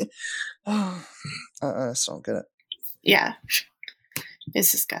just don't get it. Yeah,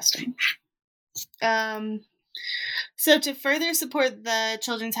 it's disgusting. So to further support the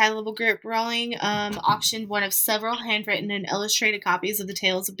Children's High Level Group, Rowling auctioned one of several handwritten and illustrated copies of the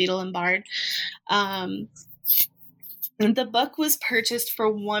Tales of Beetle and Bard. The book was purchased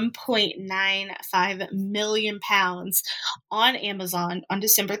for £1.95 million on Amazon on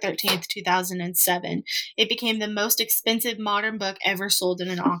December 13th, 2007. It became the most expensive modern book ever sold in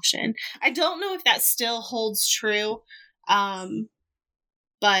an auction. I don't know if that still holds true,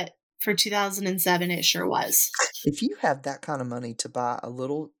 but for 2007, it sure was. If you have that kind of money to buy a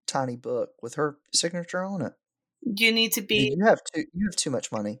little tiny book with her signature on it, you need to be. You have too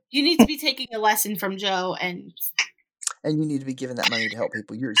much money. You need to be taking a lesson from Jo and you need to be giving that money to help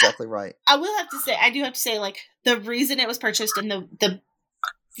people. You're exactly right. I do have to say, like, the reason it was purchased and the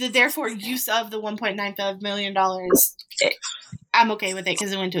therefore use of the $1.95 million, I'm okay with it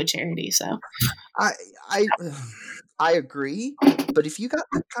because it went to a charity. So I agree, but if you got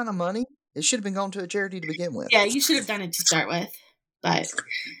that kind of money, it should have been going to a charity to begin with. Yeah, you should have done it to start with, but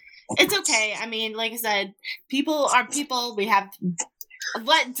it's okay. I mean, like I said, people are people. We have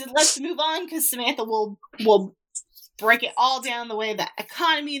let's move on because Samantha will break it all down the way the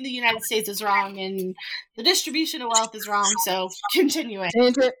economy in the United States is wrong and the distribution of wealth is wrong. So continue it.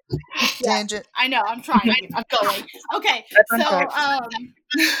 Tangent. I know. I'm trying. I'm going. Okay. So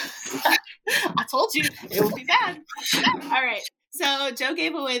I told you it would be bad. All right. So Jo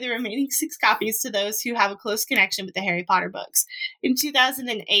gave away the remaining 6 copies to those who have a close connection with the Harry Potter books. In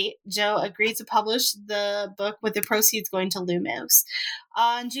 2008, Jo agreed to publish the book with the proceeds going to Lumos.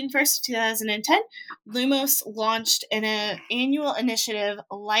 On June 1st, 2010, Lumos launched an annual initiative,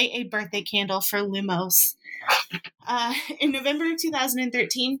 Light a Birthday Candle for Lumos. In November of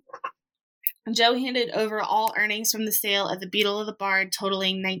 2013, Jo handed over all earnings from the sale of The Beetle of the Bard,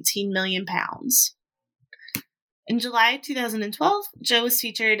 totaling £19 million. In July 2012, Jo was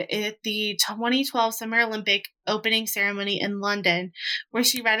featured at the 2012 Summer Olympic opening ceremony in London, where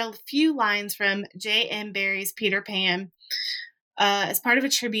she read a few lines from J.M. Barrie's Peter Pan as part of a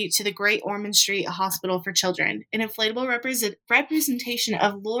tribute to the Great Ormond Street Hospital for Children. An inflatable representation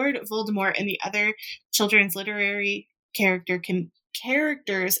of Lord Voldemort and the other children's literary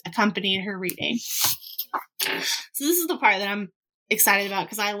characters accompanied her reading. So this is the part that I'm excited about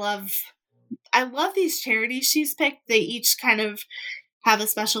because I love these charities she's picked. They each kind of have a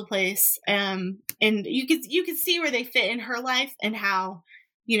special place, and you can see where they fit in her life and how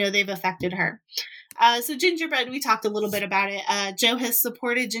they've affected her. So Gingerbread, we talked a little bit about it. Jo has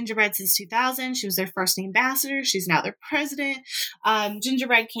supported Gingerbread since 2000. She was their first ambassador. She's now their president.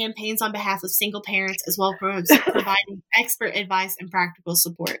 Gingerbread campaigns on behalf of single parents as well as providing expert advice and practical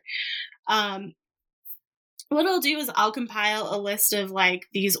support. What I'll do is I'll compile a list of like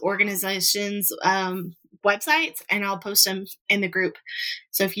these organizations' websites, and I'll post them in the group.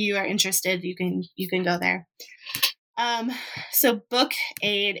 So if you are interested, you can go there. So Book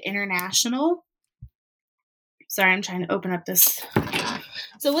Aid International. Sorry, I'm trying to open up this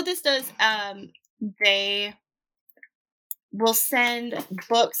So what this does, they will send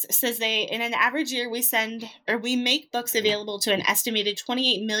books. It says they, in an average year, we make books available to an estimated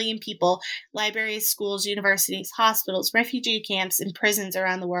 28 million people, libraries, schools, universities, hospitals, refugee camps, and prisons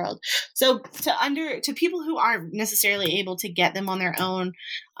around the world. So to people who aren't necessarily able to get them on their own,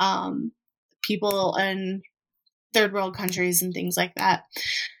 people in third world countries and things like that.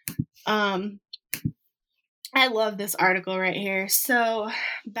 I love this article right here. So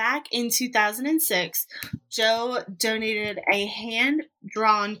back in 2006, Joe donated a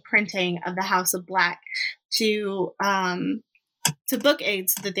hand-drawn printing of the House of Black to Book Aid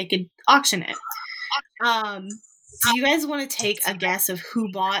so that they could auction it. Do you guys want to take a guess of who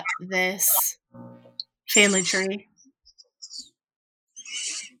bought this family tree?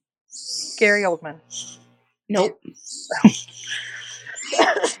 Gary Oldman. Nope.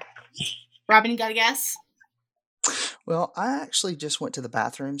 Robin, you got a guess? Well, I actually just went to the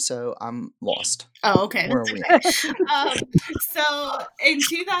bathroom, so I'm lost. Oh, okay. Where are we at? So in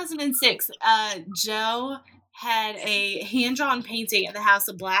 2006, Joe had a hand-drawn painting of the House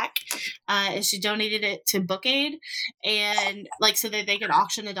of Black, and she donated it to Book Aid, and so that they could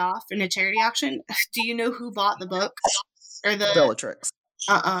auction it off in a charity auction. Do you know who bought the book? Or the Bellatrix.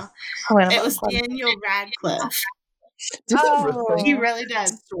 It was Daniel Radcliffe. Did he really? He really did.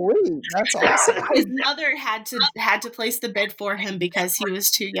 Sweet. That's awesome. His mother had to place the bid for him because he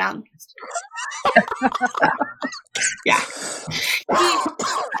was too young. Yeah.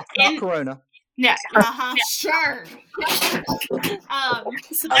 Not Corona. Yeah. Sure.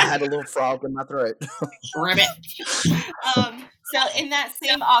 So I had a little frog in my throat. Ribbit. So in that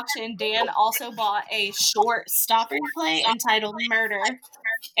same auction, Dan also bought a short stopper play entitled Murder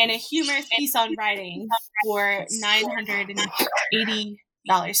and a humorous piece on writing for $980.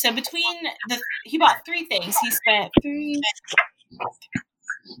 So he bought three things.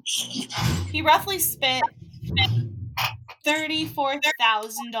 He roughly spent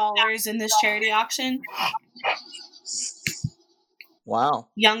 $34,000 in this charity auction. Wow.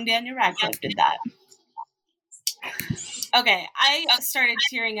 Young Daniel Radcliffe did that. Okay, I started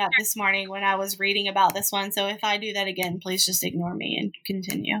tearing up this morning when I was reading about this one, so if I do that again, please just ignore me and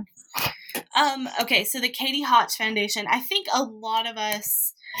continue. Okay, so the Katie Hodge Foundation. I think a lot of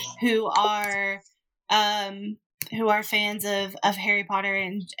us who are fans of Harry Potter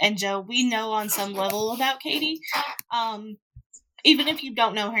and Joe, we know on some level about Katie. Even if you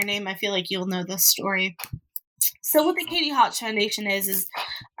don't know her name, I feel like you'll know the story. So what the Katie Hodge Foundation is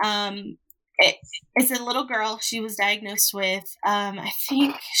it's a little girl. She was diagnosed with, I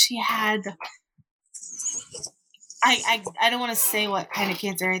think she had, I don't want to say what kind of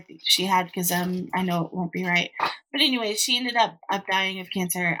cancer I think she had because I know it won't be right. But anyway, she ended up dying of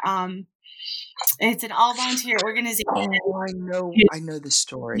cancer. It's an all-volunteer organization. Oh, I know the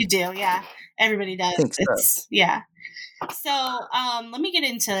story. You do, yeah. Everybody does. I think so. Yeah. So let me get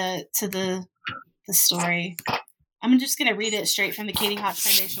into the story. I'm just going to read it straight from the Katie Hodge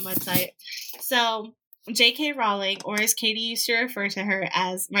Foundation website. So, J.K. Rowling, or as Katie used to refer to her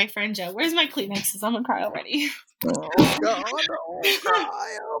as my friend Joe. Where's my Kleenexes? I'm going to cry already. Oh, God. Don't cry.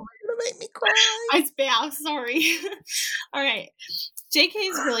 Oh, you're going to make me cry. I'm sorry. All right.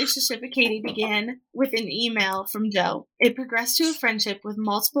 J.K.'s relationship with Katie began with an email from Joe. It progressed to a friendship with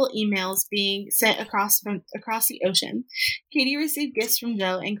multiple emails being sent across the ocean. Katie received gifts from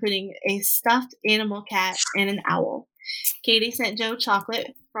Joe, including a stuffed animal cat and an owl. Katie sent Joe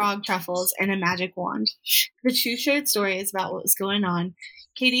chocolate, frog truffles, and a magic wand. The two shared stories about what was going on.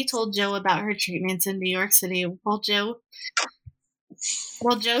 Katie told Joe about her treatments in New York City, while Joe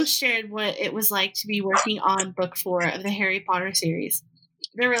shared what it was like to be working on book 4 of the Harry Potter series.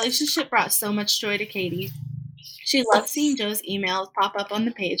 Their relationship brought so much joy to Katie. She loved seeing Joe's emails pop up on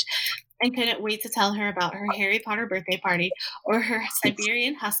the page and couldn't wait to tell her about her Harry Potter birthday party or her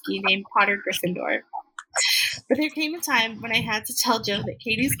Siberian husky named Potter Gryffindor. But there came a time when I had to tell Joe that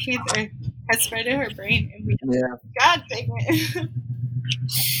Katie's cancer had spread to her brain and God dang it.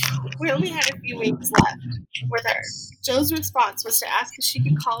 We only had a few weeks left with her. Joe's response was to ask if she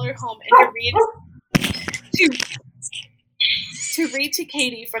could call her home and to read to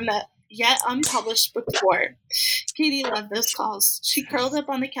Katie from the yet unpublished book 4. Katie loved those calls. She curled up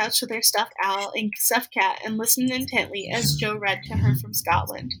on the couch with her stuffed owl and stuffed cat and listened intently as Joe read to her from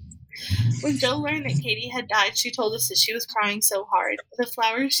Scotland. When Joe learned that Katie had died, she told us that she was crying so hard. The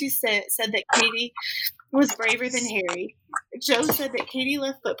flowers she sent said that Katie was braver than Harry. Joe said that Katie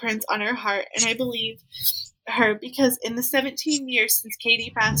left footprints on her heart, and I believe her because in the 17 years since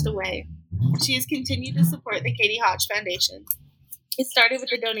Katie passed away, she has continued to support the Katie Hodge Foundation. It started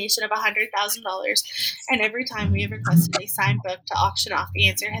with a donation of $100,000, and every time we have requested a signed book to auction off, the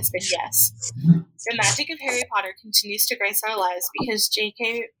answer has been yes. The magic of Harry Potter continues to grace our lives because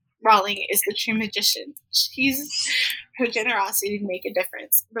J.K. Rowling is the true magician. She uses her generosity to make a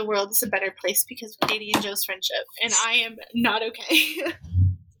difference. The world is a better place because of Katie and Joe's friendship, and I am not okay.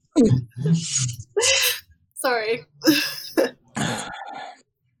 Sorry.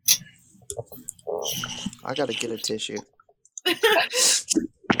 I gotta get a tissue. Okay,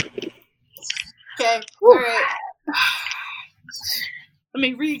 all right. Let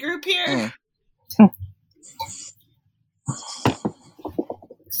me regroup here.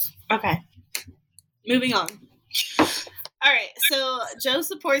 Okay, moving on. All right, so Joe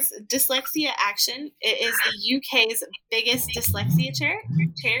supports Dyslexia Action. It is the UK's biggest dyslexia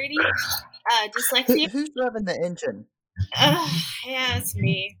charity. Dyslexia. Who's driving the engine? Yeah, it's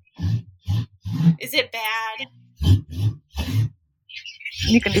me. Is it bad?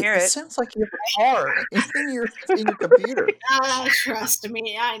 You can hear It it. sounds like you have a car in your computer. Trust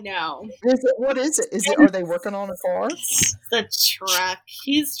me, I know. What is it? Are they working on a car? The truck.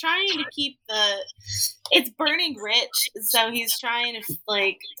 He's trying to keep it's burning rich, so he's trying to,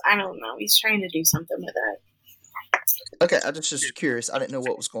 like, I don't know, he's trying to do something with it. Okay, I just was curious. I didn't know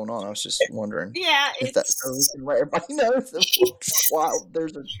what was going on. I was just wondering. Yeah, if that's so we can let everybody know wow,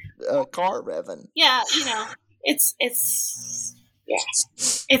 there's a car revving. Yeah, it's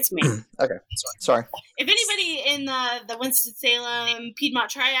me. Okay, sorry. If anybody in the Winston-Salem, Piedmont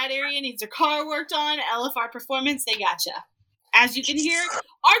Triad area needs their car worked on, LFR Performance, they gotcha. As you can hear,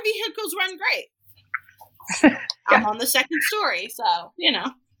 our vehicles run great. I'm on the second story, so,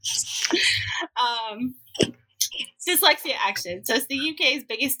 Dyslexia Action. So it's the UK's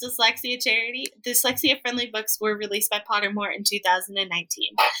biggest dyslexia charity. Dyslexia-friendly books were released by Pottermore in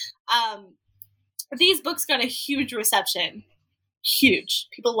 2019. These books got a huge reception. Huge.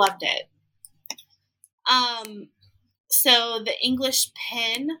 People loved it. So the English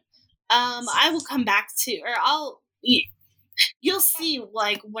Pen, I will come back to, or you'll see,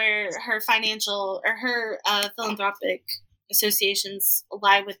 like, where her financial or her philanthropic associations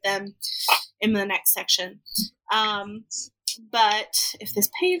lie with them in the next section. But if this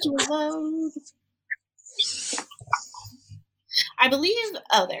page will load, I believe,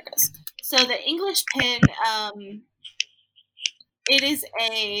 there it goes. So the English Pen, it is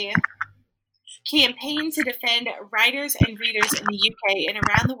a campaign to defend writers and readers in the UK and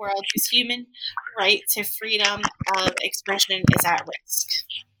around the world whose human right to freedom of expression is at risk.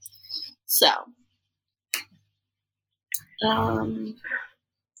 So,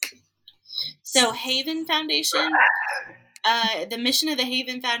 Haven Foundation. The mission of the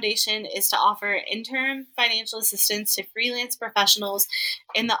Haven Foundation is to offer interim financial assistance to freelance professionals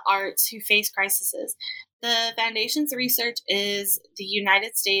in the arts who face crises. The foundation's research is the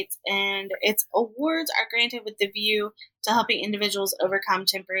United States, and its awards are granted with the view to helping individuals overcome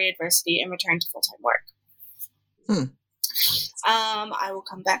temporary adversity and return to full-time work. I will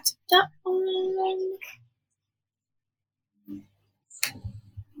come back to that one.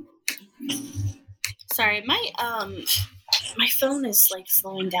 Sorry, my phone is, like,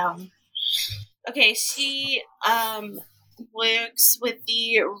 slowing down. Okay, she works with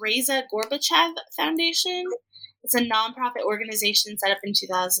the Reza Gorbachev Foundation. It's a nonprofit organization set up in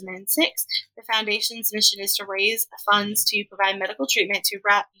 2006. The foundation's mission is to raise funds to provide medical treatment to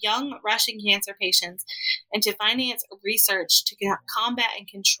young Russian cancer patients and to finance research to combat and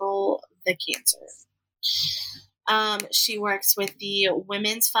control the cancer. She works with the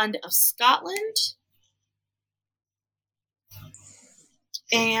Women's Fund of Scotland.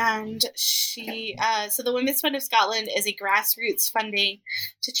 And so the Women's Fund of Scotland is a grassroots funding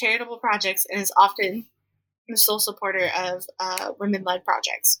to charitable projects and is often the sole supporter of women-led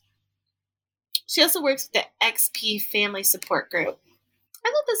projects. She also works with the XP Family Support Group. I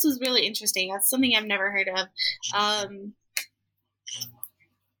thought this was really interesting. That's something I've never heard of. Come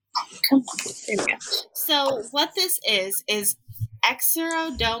on, there we go. So what this is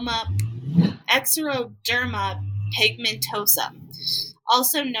Ectoderma pigmentosum,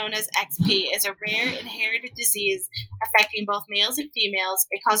 also known as XP, is a rare inherited disease affecting both males and females.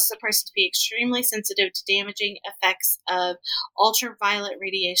 It causes a person to be extremely sensitive to damaging effects of ultraviolet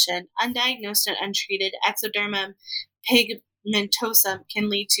radiation. Undiagnosed and untreated, ectoderma pigmentosum can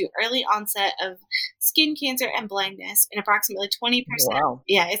lead to early onset of skin cancer and blindness in approximately 20%. Wow.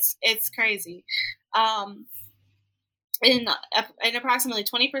 Yeah, it's crazy. In approximately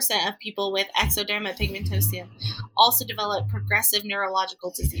 20% of people with ectoderma pigmentosum also develop progressive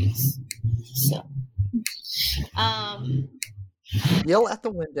neurological disease. So, yell at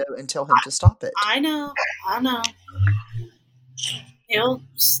the window and tell him to stop it. I know. He'll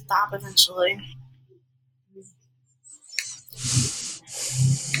stop eventually.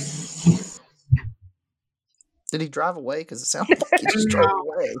 Did he drive away? Because it sounded like he just drove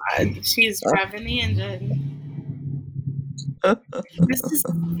away. She's revving the engine. Robin,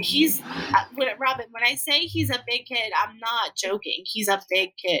 when I say he's a big kid, I'm not joking. He's a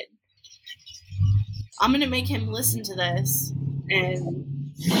big kid. I'm going to make him listen to this.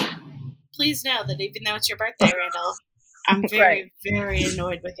 And please know that even though it's your birthday, Randall, I'm very, very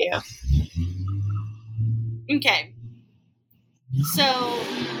annoyed with you. Okay. So...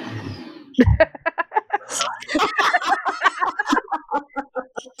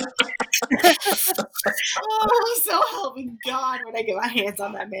 oh, so help me God when I get my hands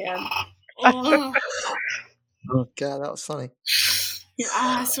on that man. Oh, God, that was funny.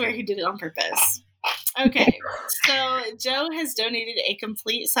 I swear he did it on purpose. Okay, so Joe has donated a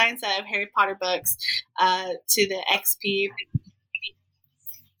complete signed set of Harry Potter books to the XP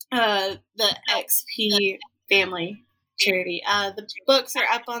family charity. The books are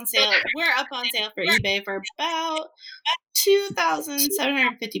up on sale. We're up on sale for eBay for about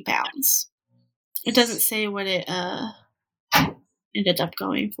 £2,750. It doesn't say what it ended up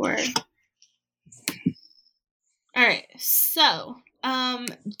going for. All right, so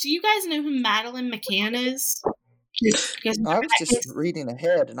do you guys know who Madeleine McCann is? I was just reading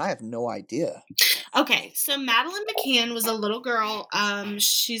ahead, and I have no idea. Okay, so Madeleine McCann was a little girl.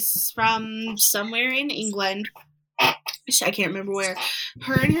 She's from somewhere in England. I can't remember where.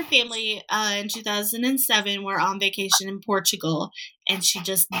 Her and her family in 2007 were on vacation in Portugal, and she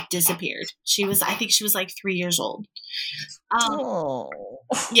just disappeared. I think she was like 3 years old.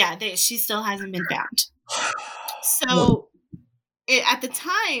 Yeah, she still hasn't been found. So at the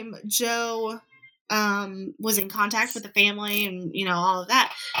time, Joe was in contact with the family and, all of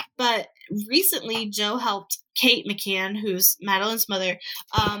that. But recently, Joe helped Kate McCann, who's Madeleine's mother,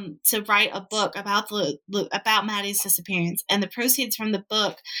 to write a book about Maddie's disappearance. And the proceeds from the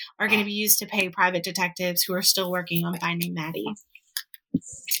book are going to be used to pay private detectives who are still working on finding Maddie.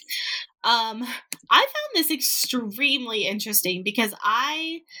 I found this extremely interesting because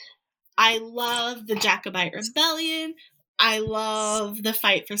I love the Jacobite Rebellion. I love the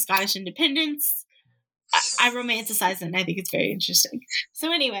fight for Scottish independence. I romanticize it, and I think it's very interesting.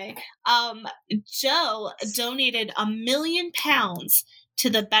 So anyway, Joe donated £1 million to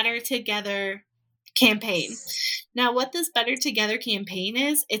the Better Together campaign. Now, what this Better Together campaign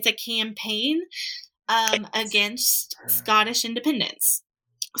is, it's a campaign against Scottish independence.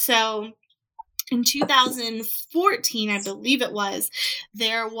 So in 2014, I believe it was,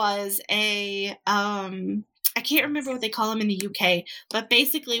 there was a... I can't remember what they call them in the UK, but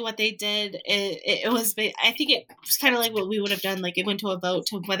basically what they did, it was, I think it was kind of like what we would have done. Like it went to a vote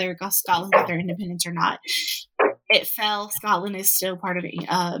to whether Scotland got their independence or not. It fell. Scotland is still part of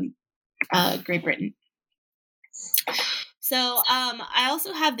Great Britain. So I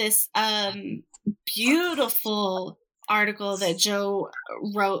also have this beautiful article that Joe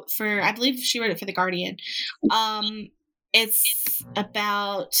wrote for, I believe she wrote it for The Guardian. It's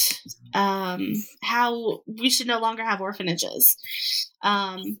about how we should no longer have orphanages.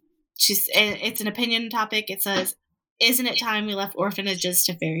 It's an opinion topic. It says, "Isn't it time we left orphanages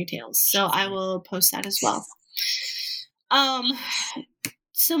to fairy tales?" So I will post that as well.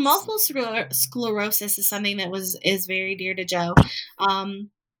 So multiple sclerosis is something that is very dear to Joe.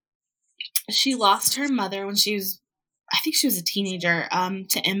 She lost her mother when she was, I think she was a teenager,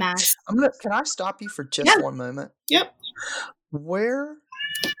 to MS. Can I stop you for just one moment? Yep. Where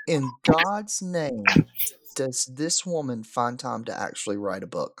in God's name does this woman find time to actually write a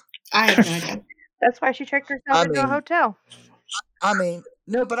book? I have no idea. That's why she checked herself into a hotel.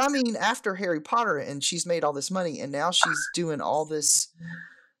 No, but after Harry Potter, and she's made all this money, and now she's doing all this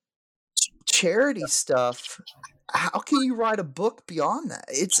charity stuff. How can you write a book beyond that?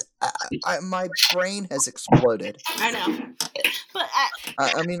 It's my brain has exploded. I know, but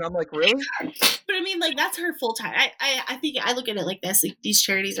I'm like, really? But I mean, like, that's her full time. I think I look at it like this: like, these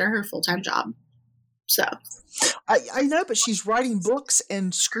charities are her full time job. So I know, but she's writing books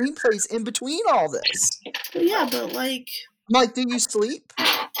and screenplays in between all this. Yeah, but like, do you sleep?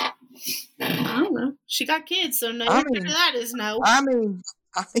 I don't know. She got kids, so no. That is no.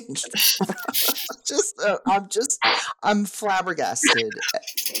 I'm flabbergasted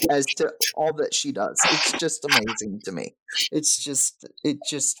as to all that she does. It's just amazing to me. It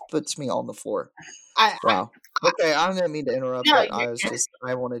just puts me on the floor. Wow. Okay, I didn't mean to interrupt, but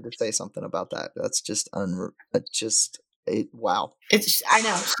I wanted to say something about that. That's just wow. I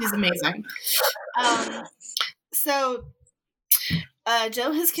know, she's amazing. So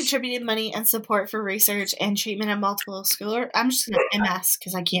Joe has contributed money and support for research and treatment of multiple sclerosis. I'm just going to MS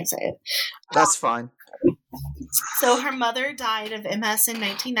because I can't say it. That's fine. So her mother died of MS in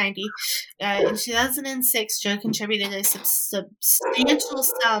 1990. In 2006, Joe contributed a substantial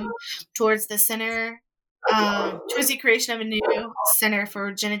sum towards the center, towards the creation of a new center for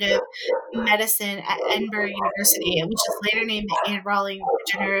regenerative medicine at Edinburgh University, which is later named the Anne Rawling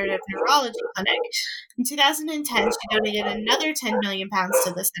Regenerative Neurology Clinic. In 2010, she donated another £10 million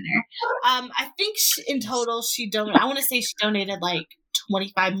to the center. I think in total she donated. I want to say she donated like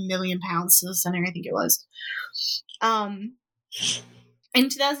 £25 million to the center. I think it was. In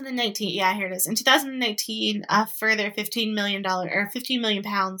 2019, yeah, here it is. In 2019, a further $15 million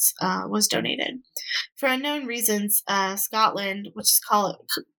was donated. For unknown reasons, Scotland, which is called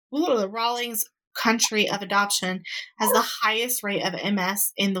Rawlings country of adoption, has the highest rate of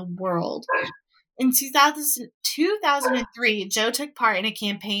MS in the world. In 2003, Joe took part in a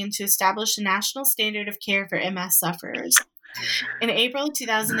campaign to establish a national standard of care for MS sufferers. In April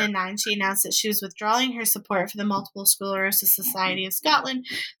 2009, she announced that she was withdrawing her support for the Multiple Sclerosis Society of Scotland,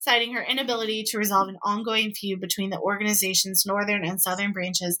 citing her inability to resolve an ongoing feud between the organization's northern and southern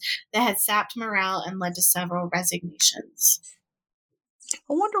branches that had sapped morale and led to several resignations.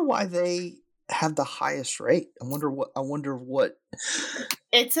 I wonder why they have the highest rate. I wonder what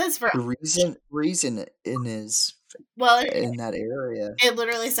it says for reason in is in that area. It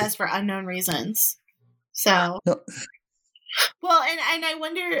literally says for unknown reasons. So no. Well, and I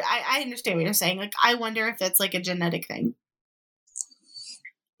wonder, I understand what you're saying. Like, I wonder if it's like a genetic thing.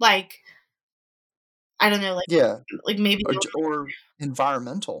 Like, I don't know, like, yeah, like maybe or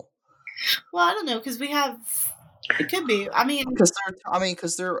environmental. Well, I don't know, because we have. It could be. I mean, because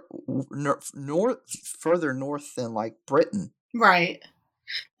they're further north than like Britain, right?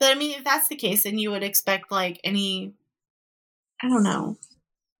 But I mean, if that's the case, then you would expect like any. I don't know.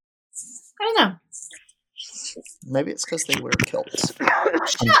 Maybe it's because they wear kilts. Shut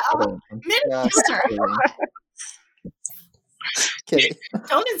up, kidding.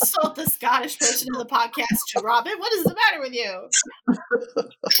 Don't insult the Scottish person in the podcast, Robin. What is the matter with you?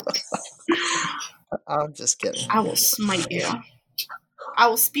 I'm just kidding. I will smite you. I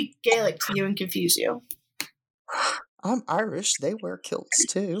will speak Gaelic to you and confuse you. I'm Irish. They wear kilts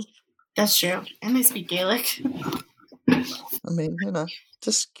too. That's true. And they speak Gaelic. I mean,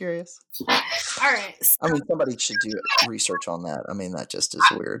 just curious. All right. So, I mean, somebody should do research on that. I mean, that just is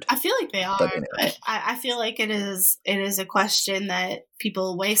weird. I feel like they are, but I feel like it is a question that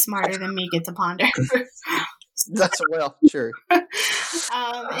people way smarter than me get to ponder. That's true.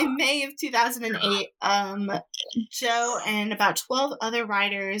 In May of 2008, Joe and about 12 other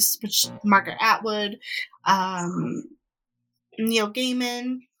writers, which Margaret Atwood, Neil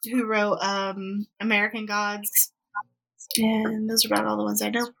Gaiman, who wrote American Gods, and those are about all the ones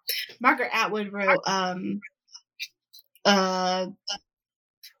I know. Margaret Atwood wrote The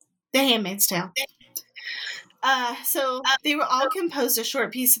Handmaid's Tale. So they were all composed a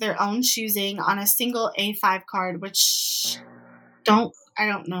short piece of their own choosing on a single A5 card, which I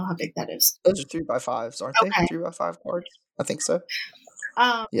don't know how big that is. Those are 3x5s, aren't they? 3x5 cards? I think so.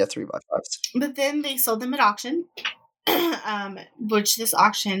 Yeah, 3x5s. But then they sold them at auction, which this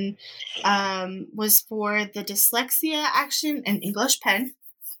auction was for the Dyslexia Action and English Pen.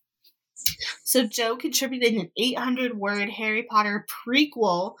 So Joe contributed an 800-word Harry Potter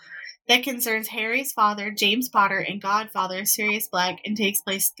prequel that concerns Harry's father, James Potter, and godfather, Sirius Black, and takes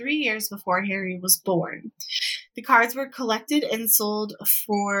place 3 years before Harry was born. The cards were collected and sold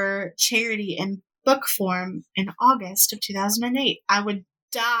for charity in book form in August of 2008. I would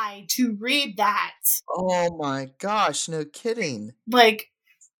die to read that. Oh my gosh, no kidding. Like,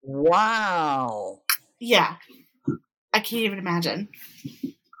 wow. Yeah. I can't even imagine.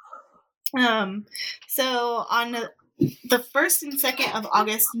 So on the 1st and 2nd of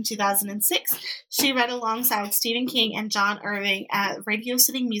August in 2006, she read alongside Stephen King and John Irving at Radio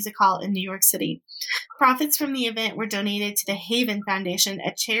City Music Hall in New York City. Profits from the event were donated to the Haven Foundation,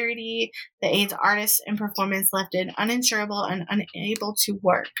 a charity that aids artists and performers left uninsurable and unable to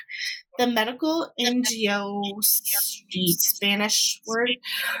work. The medical NGO, Spanish word,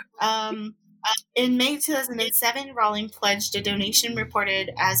 in May 2007, Rowling pledged a donation reported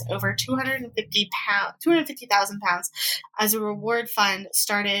as over £250,000 as a reward fund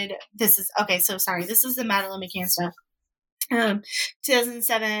started. This is the Madeleine McCann stuff.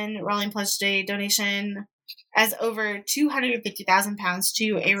 2007, Rowling pledged a donation as over £250,000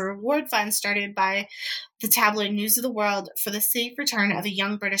 to a reward fund started by the tabloid News of the World for the safe return of a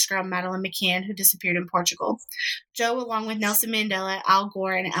young British girl, Madeleine McCann, who disappeared in Portugal. Joe, along with Nelson Mandela, Al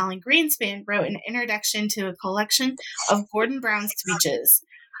Gore, and Alan Greenspan, wrote an introduction to a collection of Gordon Brown's speeches,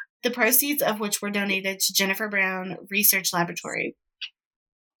 the proceeds of which were donated to Jennifer Brown Research Laboratory.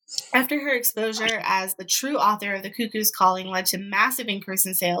 After her exposure as the true author of The Cuckoo's Calling led to massive increase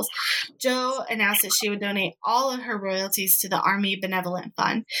in sales, Jo announced that she would donate all of her royalties to the Army Benevolent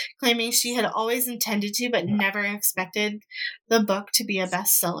Fund, claiming she had always intended to but never expected the book to be a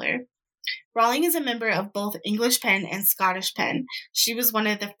bestseller. Rowling is a member of both English Pen and Scottish Pen. She was one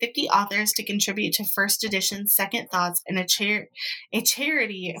of the 50 authors to contribute to first edition Second Thoughts and a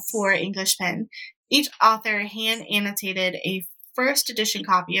charity for English Pen. Each author hand-annotated a first edition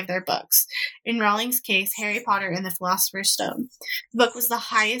copy of their books. In Rowling's case, Harry Potter and the Philosopher's Stone. The book was the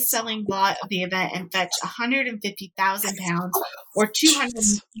highest selling lot of the event and fetched £150,000 or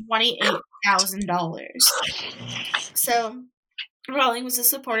 $228,000. So, Rowling was a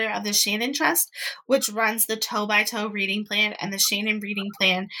supporter of the Shannon Trust, which runs the Toe by Toe Reading Plan and the Shannon Reading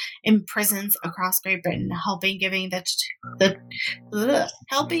Plan in prisons across Great Britain, helping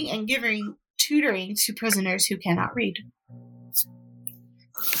and giving tutoring to prisoners who cannot read.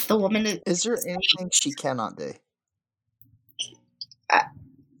 The woman is there anything she cannot do?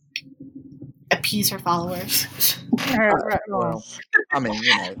 Appease her followers. Well, I mean,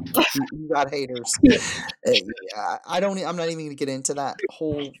 you got haters. I'm not even going to get into that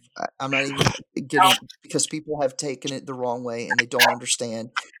whole. I'm not even getting, because people have taken it the wrong way and they don't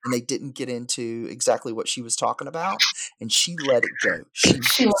understand, and they didn't get into exactly what she was talking about, and she let it go. She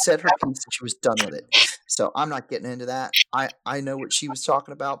said her piece and she was done with it. So I'm not getting into that. I know what she was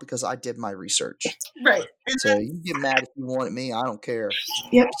talking about because I did my research. Right. So you can get mad if you want at me. I don't care.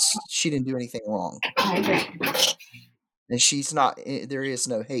 Yep. She didn't do anything wrong. I agree. And she's not, there is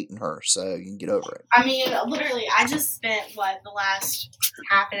no hate in her, so you can get over it. I mean, literally, I just spent, the last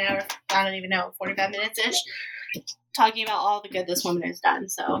half an hour, I don't even know, 45 minutes-ish, talking about all the good this woman has done.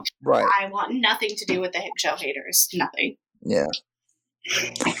 So right. I want nothing to do with the Joe haters. Nothing. Yeah.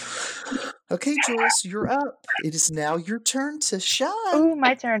 Okay, Jules, you're up. It is now your turn to shine. Ooh,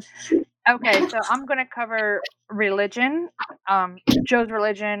 my turn. Okay, so I'm going to cover religion, Joe's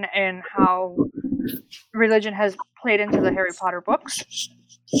religion, and how religion has played into the Harry Potter books.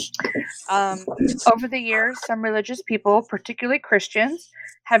 Over the years, some religious people, particularly Christians,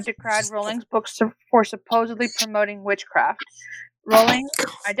 have decried Rowling's books for supposedly promoting witchcraft. Rowling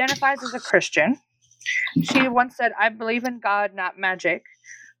identifies as a Christian. She once said, "I believe in God, not magic."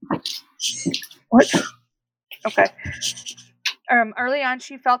 What? Okay. Early on,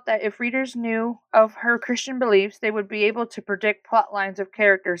 she felt that if readers knew of her Christian beliefs, they would be able to predict plot lines of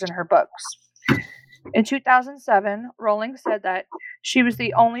characters in her books. In 2007, Rowling said that she was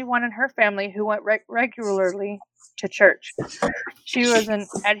the only one in her family who went regularly to church. She was an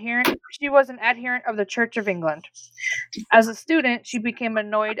adherent of the Church of England. As a student, she became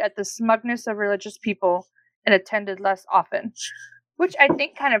annoyed at the smugness of religious people and attended less often, which I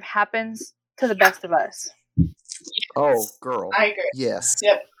think kind of happens to the best of us. Oh, girl. I agree. Yes.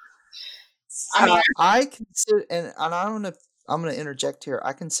 Yep. I mean, I consider, and I'm gonna interject here.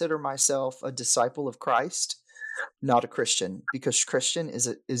 I consider myself a disciple of Christ, not a Christian, because Christian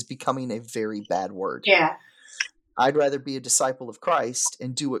is becoming a very bad word. Yeah. I'd rather be a disciple of Christ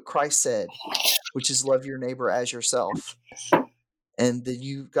and do what Christ said, which is love your neighbor as yourself. And then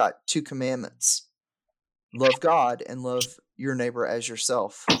you've got 2 commandments: love God and love your neighbor as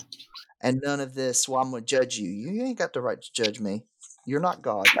yourself. And none of this, well, I'm going to judge you. You ain't got the right to judge me. You're not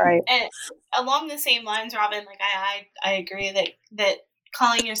God. Right. And along the same lines, Robin, I agree that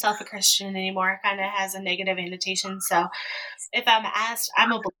calling yourself a Christian anymore kind of has a negative annotation. So if I'm asked, I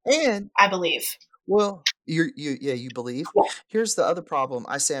believe. Well, you believe. Yeah. Here's the other problem.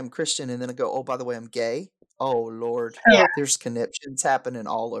 I say I'm Christian and then I go, oh, by the way, I'm gay. Oh, Lord. Yeah. There's conniptions happening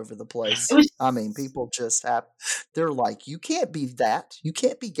all over the place. I mean, people just they're like, you can't be that. You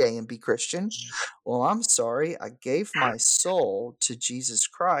can't be gay and be Christian. Well, I'm sorry. I gave my soul to Jesus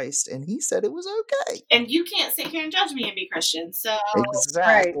Christ and he said it was okay. And you can't sit here and judge me and be Christian. So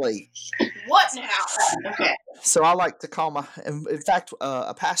exactly. Right. What now? Okay. So I like to call in fact,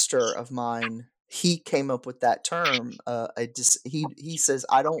 a pastor of mine, he came up with that term. He says,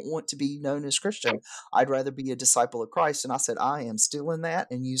 I don't want to be known as Christian. I'd rather be a disciple of Christ. And I said, I am still in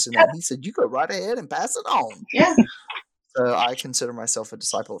that and using that. He said, you go right ahead and pass it on. Yeah. So I consider myself a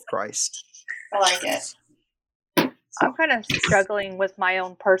disciple of Christ. I like it. I'm kind of struggling with my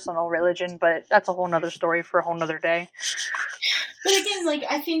own personal religion, but that's a whole nother story for a whole nother day. But again, like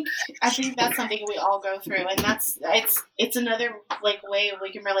I think that's something we all go through, and it's another like way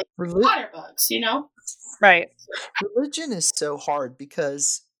we can relate to water books, you know? Right. Religion is so hard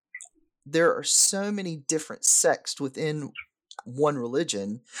because there are so many different sects within one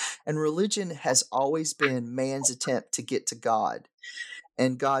religion, and religion has always been man's attempt to get to God.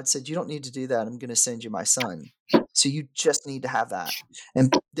 And God said, "You don't need to do that. I'm going to send you my son. So you just need to have that."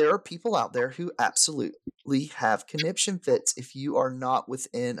 And there are people out there who absolutely have conniption fits if you are not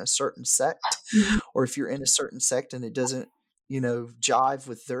within a certain sect, or if you're in a certain sect and it doesn't, jive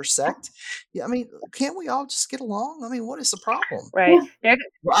with their sect. Yeah, I mean, can't we all just get along? I mean, what is the problem? Right. Yeah.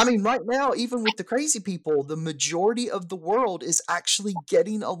 Well, I mean, right now, even with the crazy people, the majority of the world is actually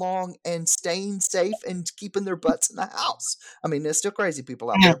getting along and staying safe and keeping their butts in the house. I mean, there's still crazy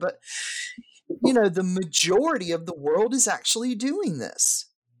people out there, but the majority of the world is actually doing this.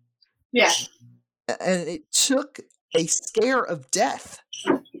 Yeah. And it took a scare of death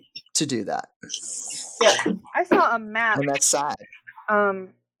to do that. Yeah. I saw a map. And that's sad.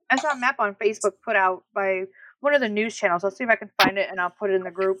 I saw a map on Facebook put out by one of the news channels. I'll see if I can find it and I'll put it in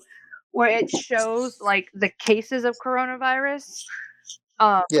the group, where it shows like the cases of coronavirus,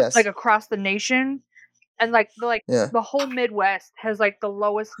 Yes. like across the nation, and the whole Midwest has like the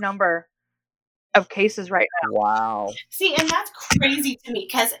lowest number of cases right now. Wow. See, and that's crazy to me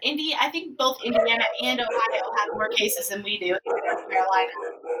because I think both Indiana and Ohio have more cases than we do in North Carolina.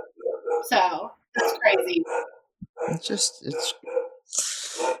 So that's crazy.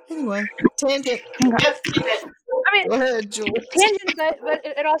 Anyway, tangent. Yep. I mean, go ahead, Jules. Tangent, but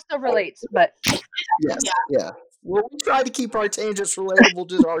it also relates. But yeah. Well, we try to keep our tangents relatable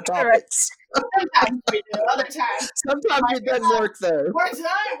to our topics. Sometimes we do. Other times, sometimes it doesn't work though. More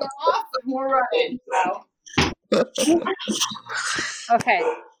time, we're off, and more running. So. Okay.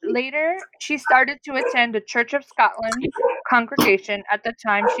 Later, she started to attend a Church of Scotland congregation at the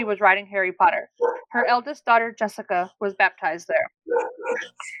time she was writing Harry Potter. Her eldest daughter, Jessica, was baptized there.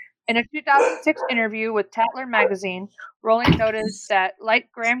 In a 2006 interview with Tatler magazine, Rowling noted that,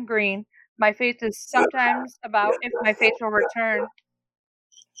 like Graham Greene, my faith is sometimes about if my faith will return.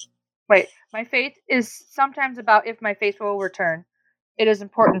 My faith is sometimes about if my faith will return. It is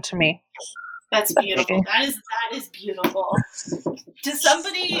important to me. That's beautiful. That is beautiful. To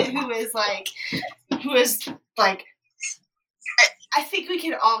somebody who is like, I think we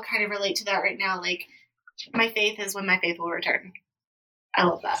can all kind of relate to that right now. Like, my faith is when my faith will return. I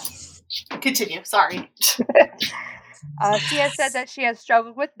love that. Continue. Sorry. She has said that she has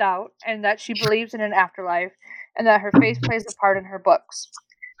struggled with doubt and that she believes in an afterlife and that her faith plays a part in her books.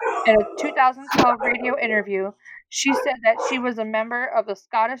 In a 2012 radio interview, she said that she was a member of the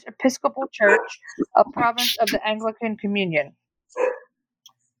Scottish Episcopal Church, a province of the Anglican Communion.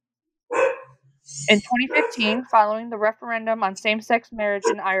 In 2015, following the referendum on same-sex marriage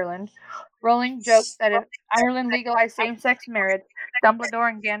in Ireland, Rowling joked that if Ireland legalized same-sex marriage, Dumbledore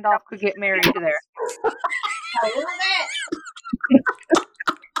and Gandalf could get married there. I love it.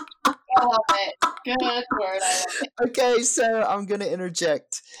 I love it. Good word. I love it. Okay, so I'm going to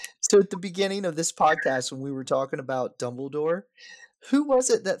interject. So at the beginning of this podcast, when we were talking about Dumbledore, who was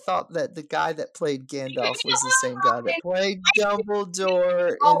it that thought that the guy that played Gandalf was the same guy that played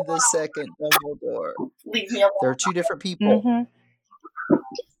Dumbledore in the second Dumbledore? Leave me alone. There are two different people. Mm-hmm.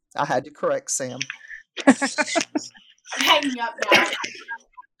 I had to correct Sam. Hanging up now.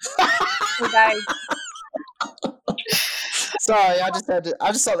 So guys, sorry, I just thought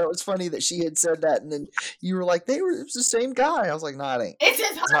that was funny that she had said that, and then you were like, it was the same guy. I was like, no, it ain't. It's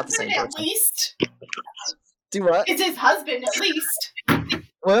his not the same husband, at person. least. Do what? It's his husband, at least.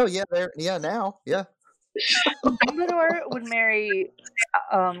 Well, yeah, now, yeah. Dumbledore would marry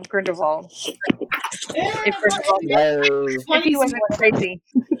Grindelwald. If he wasn't crazy.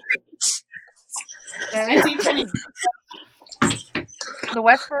 The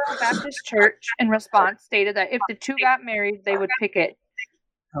Westboro Baptist Church, in response, stated that if the two got married, they would pick it.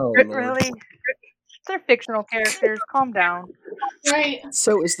 Oh, really? They're fictional characters. Calm down. Right.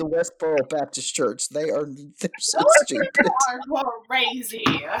 So is the Westboro Baptist Church. They're so stupid. Are crazy.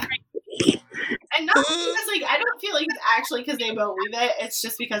 And not because, I don't feel like it's actually because they believe it. It's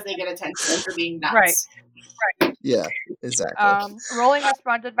just because they get attention for being nuts. Right. Yeah, exactly. Rowling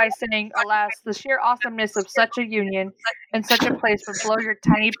responded by saying, "Alas, the sheer awesomeness of such a union in such a place would blow your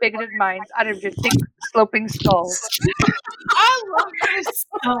tiny, bigoted minds out of your thick, sloping skulls." I love this.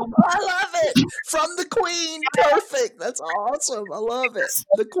 I love it. From the Queen. Perfect. That's awesome. I love it.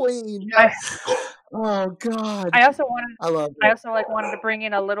 The Queen. Oh God. I also wanted to bring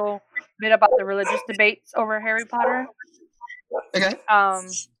in a little bit about the religious debates over Harry Potter. Okay.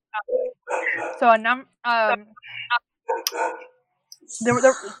 So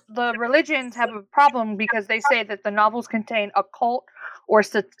the religions have a problem because they say that the novels contain occult or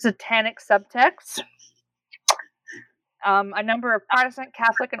satanic subtexts. A number of Protestant,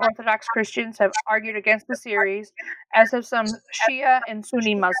 Catholic, and Orthodox Christians have argued against the series, as have some Shia and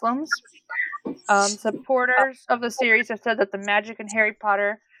Sunni Muslims. Supporters of the series have said that the magic in Harry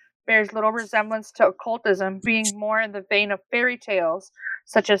Potter bears little resemblance to occultism, being more in the vein of fairy tales,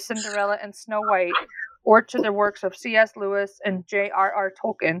 such as Cinderella and Snow White, or to the works of C.S. Lewis and J.R.R.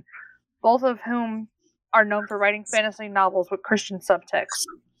 Tolkien, both of whom are known for writing fantasy novels with Christian subtext.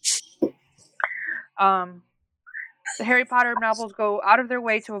 The Harry Potter novels go out of their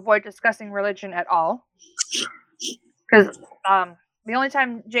way to avoid discussing religion at all. Because the only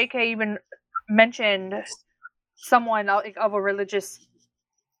time J.K. even mentioned someone of a religious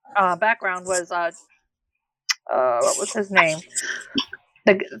background was, what was his name?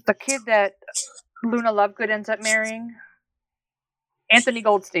 The kid that Luna Lovegood ends up marrying? Anthony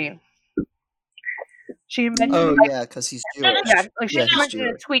Goldstein. She mentioned, because he's Jewish. Yeah, she mentioned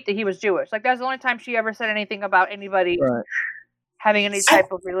in a tweet that he was Jewish. Like, that's the only time she ever said anything about anybody having any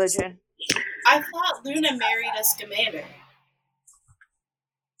type of religion. I thought Luna married a Scamander.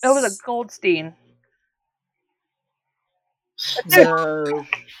 It was a Goldstein. No.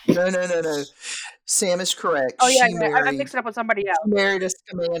 Sam is correct. Oh yeah, I mixed it up with somebody else. She married a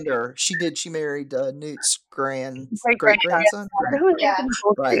Scamander. She did. She married Newt's great-grandson. Who is Anthony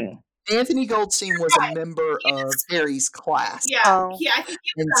Goldstein? Right. Anthony Goldstein was a member of Harry's class. Yeah, I think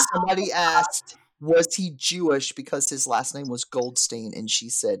and somebody asked, was he Jewish because his last name was Goldstein, and she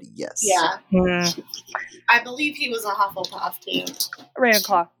said yes. Yeah. I believe he was a Hufflepuff too.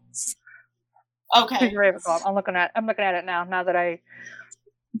 Ravenclaw. Okay. He's Ravenclaw. I'm looking at it now that I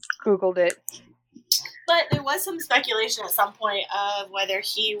Googled it. But there was some speculation at some point of whether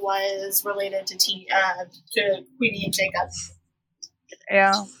he was related to Queenie and Jacob.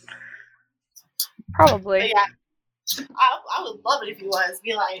 Yeah. Probably. But yeah. I would love it if he was.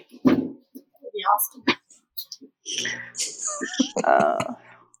 Be like, that would be awesome.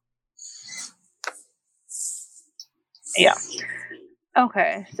 Yeah.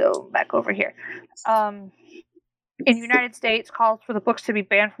 Okay, so back over here. In the United States, calls for the books to be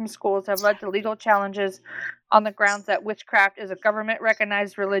banned from schools have led to legal challenges on the grounds that witchcraft is a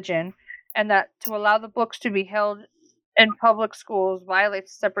government-recognized religion, and that to allow the books to be held in public schools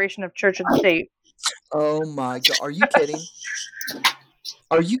violates the separation of church and state. Oh my God! Are you kidding?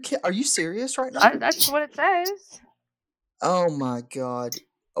 Are you serious right now? That's what it says. Oh my God!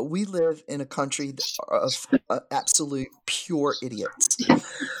 We live in a country of absolute pure idiots.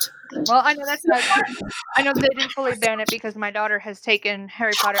 Well, I know I know they didn't fully ban it because my daughter has taken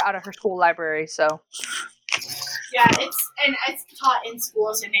Harry Potter out of her school library. So. Yeah, it's taught in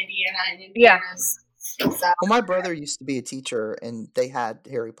schools in Indiana and Indiana. Yeah. So. Well, my brother used to be a teacher, and they had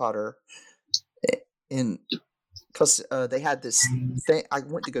Harry Potter because they had this thing. I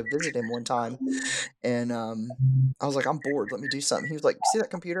went to go visit him one time, and I was like, I'm bored. Let me do something. He was like, see that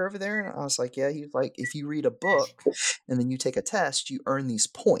computer over there? And I was like, yeah. He was like, if you read a book and then you take a test, you earn these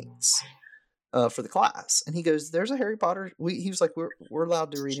points for the class. And he goes, there's a Harry Potter. He was like, we're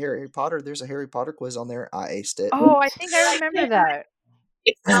allowed to read Harry Potter. There's a Harry Potter quiz on there. I aced it. Oh, I think I remember that.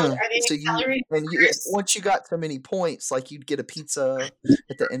 Once you got so many points, like you'd get a pizza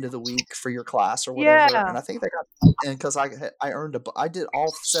at the end of the week for your class or whatever. Yeah. And I think they got, and because I I did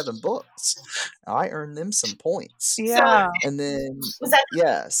all 7 books, I earned them some points. Yeah. And then was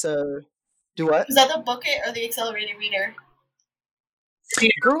that so do what? Was that the Book It or the Accelerated Reader?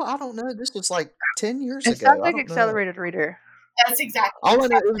 Girl, I don't know. This was like 10 years ago. It sounds like Accelerated Reader. That's exactly. All I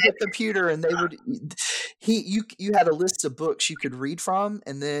know, it was a computer, and they would. You had a list of books you could read from,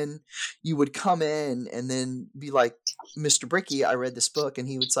 and then you would come in and then be like, "Mr. Bricky, I read this book," and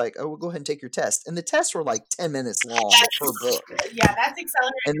he would say, "Oh, well, go ahead and take your test." And the tests were like 10 minutes long per book. Yeah, that's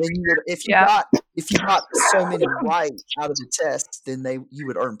Accelerated. And then if you got so many right out of the test, then you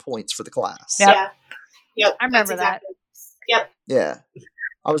would earn points for the class. Yeah. Yep. I remember that. Yep. Yeah.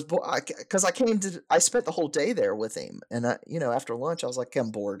 I was because I spent the whole day there with him, and after lunch I was like, I'm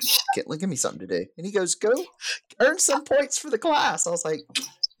bored. Give me something to do. And he goes, go earn some points for the class. I was like,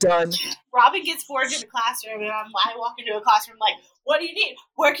 done. Robin gets bored in the classroom, and I walk into a classroom like, what do you need?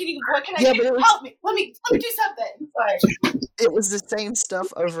 What can I do? Help me. Let me do something. Sorry. It was the same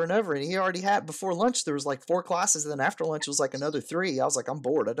stuff over and over, and he already had before lunch. There was like 4 classes, and then after lunch was like another 3. I was like, I'm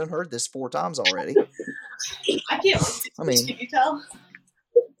bored. I done heard this 4 times already. I can't. Can you tell?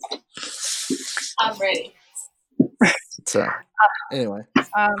 I'm ready. So anyway,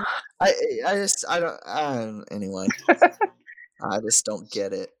 I don't. Anyway, I just don't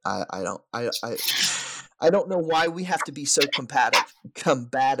get it. I I don't know why we have to be so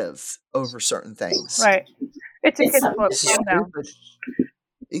combative over certain things. Right. It's a kid's book. This is Calm down. stupid.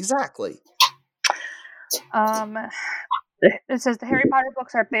 Exactly. It says the Harry Potter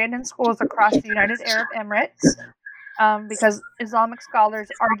books are banned in schools across the United Arab Emirates because Islamic scholars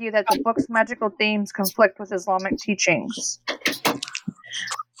argue that the book's magical themes conflict with Islamic teachings.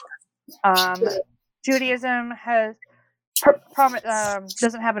 Judaism has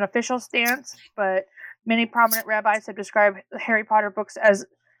doesn't have an official stance, but many prominent rabbis have described the Harry Potter books as,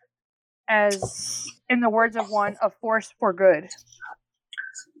 in the words of one, a force for good.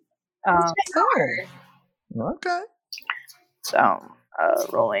 Okay. So,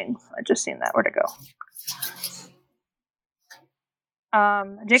 rolling. I just seen that. Where'd it go?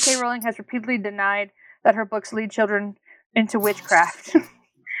 J.K. Rowling has repeatedly denied that her books lead children into witchcraft.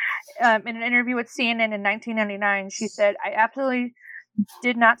 In an interview with CNN in 1999, she said, "I absolutely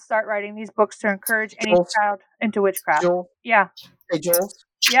did not start writing these books to encourage any child into witchcraft." Joel? Yeah. Hey, Joel?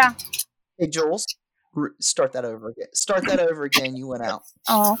 Yeah. Hey, Jules? Start that over again. Start that over again. You went out.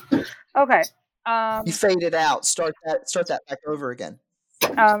 Oh. Okay. You faded out. Start that back over again.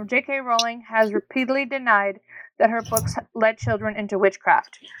 J.K. Rowling has repeatedly denied that her books led children into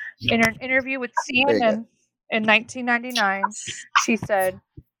witchcraft. In an interview with CNN in 1999, she said,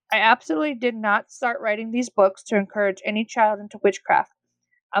 "I absolutely did not start writing these books to encourage any child into witchcraft.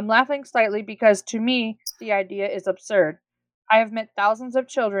 I'm laughing slightly because to me, the idea is absurd. I have met thousands of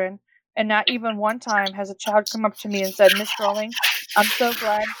children, and not even one time has a child come up to me and said, 'Miss Rowling, I'm so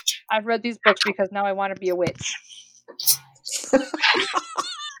glad I've read these books because now I want to be a witch.'"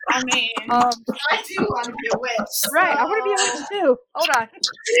 I mean, I do want to be a witch. Right, I want to be a witch too. Hold on.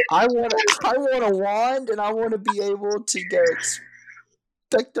 I want a wand, and I want to be able to go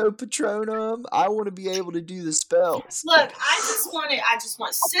Expecto Patronum. I want to be able to do the spells. Look, I just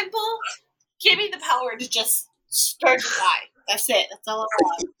want simple. Give me the power to just scourge the guy. That's it. That's all I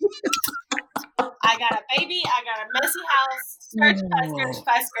want. I got a baby. I got a messy house. Scourge.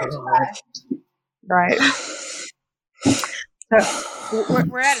 Right. So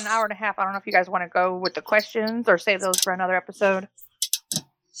we're at an hour and a half. I don't know if you guys want to go with the questions or save those for another episode.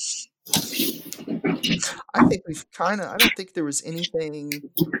 I think I don't think there was anything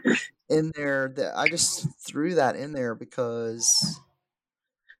in there that I just threw that in there because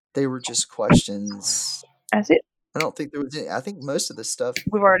they were just questions. That's it. I don't think there was any. I think most of the stuff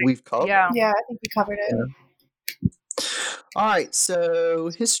we've covered. Yeah, I think we covered it. Yeah. All right, so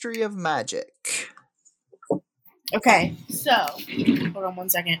history of magic. Okay, so hold on one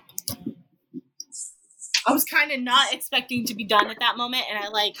second. I was kind of not expecting to be done at that moment, and I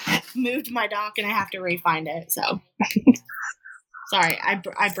moved my dock, and I have to re-find it. So sorry, I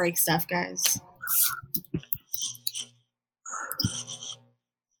break stuff, guys.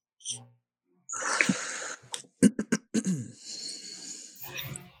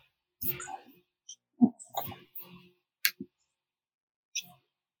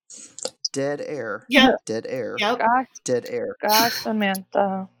 Dead air. Yep. Dead air. Yep. Gosh, Dead air. gosh,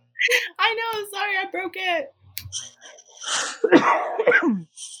 Samantha. I know. Sorry, I broke it.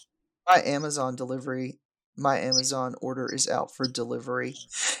 My Amazon order is out for delivery,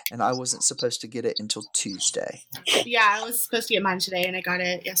 and I wasn't supposed to get it until Tuesday. Yeah, I was supposed to get mine today, and I got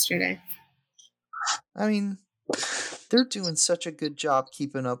it yesterday. I mean, they're doing such a good job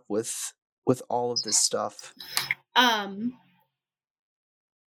keeping up with all of this stuff.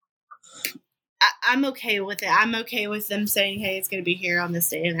 I'm okay with it. I'm okay with them saying, "Hey, it's going to be here on this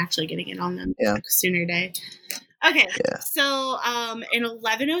day," and actually getting it on them sooner day. Okay, so in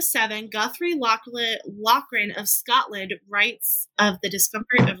 1107, Guthrie Loughran of Scotland writes of the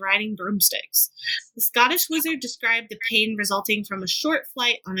discomfort of riding broomsticks. The Scottish wizard described the pain resulting from a short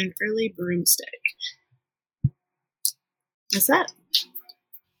flight on an early broomstick. What's that?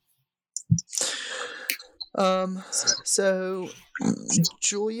 So,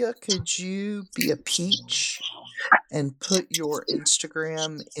 Julia, could you be a peach and put your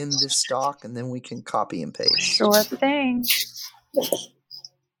Instagram in this doc, and then we can copy and paste? Sure thing.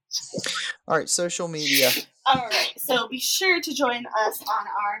 All right, social media. All right, so be sure to join us on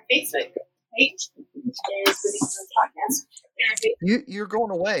our Facebook page, which is Ridiculous Podcast. You're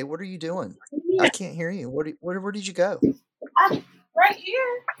going away. What are you doing? I can't hear you. Where did you go? I'm right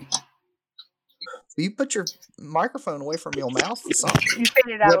here. Will you put your microphone away from your mouth or something? You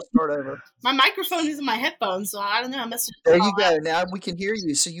figured it out. Let's start over. My microphone is in my headphones, so I don't know. I must have there you go. Now we can hear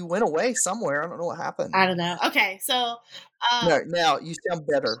you. So you went away somewhere. I don't know what happened. I don't know. Okay, so no, now you sound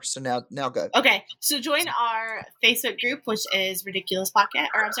better. So now go. Okay, so join our Facebook group, which is Ridiculous Podcast.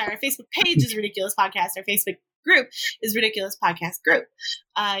 Or I'm sorry, our Facebook page is Ridiculous Podcast. Our Facebook group is Ridiculous Podcast Group.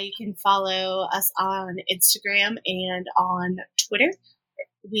 You can follow us on Instagram and on Twitter.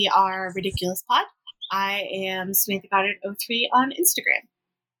 We are Ridiculous Pod. I am Samantha Goddard 03 on Instagram.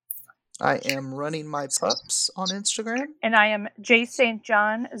 I am Running My Pups on Instagram. And I am J St.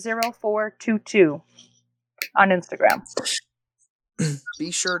 John 0422 on Instagram. Be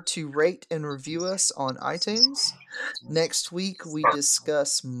sure to rate and review us on iTunes. Next week we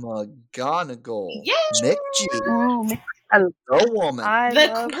discuss McGonagall. Yeah! McG. Ooh, The woman. The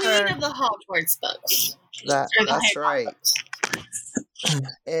love queen her. of the Hogwarts books. That's right.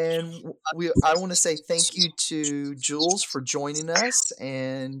 And I want to say thank you to Jules for joining us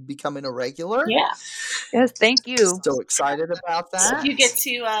and becoming a regular. Yeah. Yes, thank you. So excited about that. You get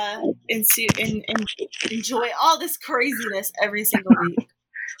to enjoy all this craziness every single week.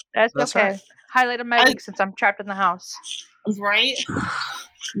 That's okay. right. Highlight of my week since I'm trapped in the house. Right?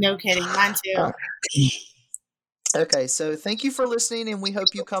 No kidding. Mine too. Okay, so thank you for listening, and we hope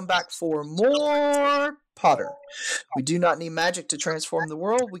you come back for more Potter. We do not need magic to transform the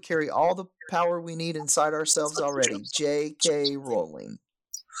world. We carry all the power we need inside ourselves already. J.K. Rowling.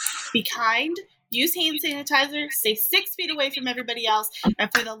 Be kind. Use hand sanitizer. Stay 6 feet away from everybody else. And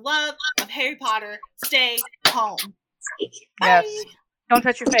for the love of Harry Potter, stay home. Yes. Bye. Don't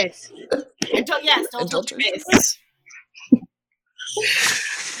touch your face. And don't touch your face.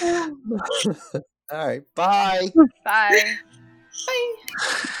 All right, bye. Bye.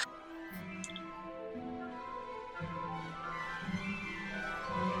 Bye.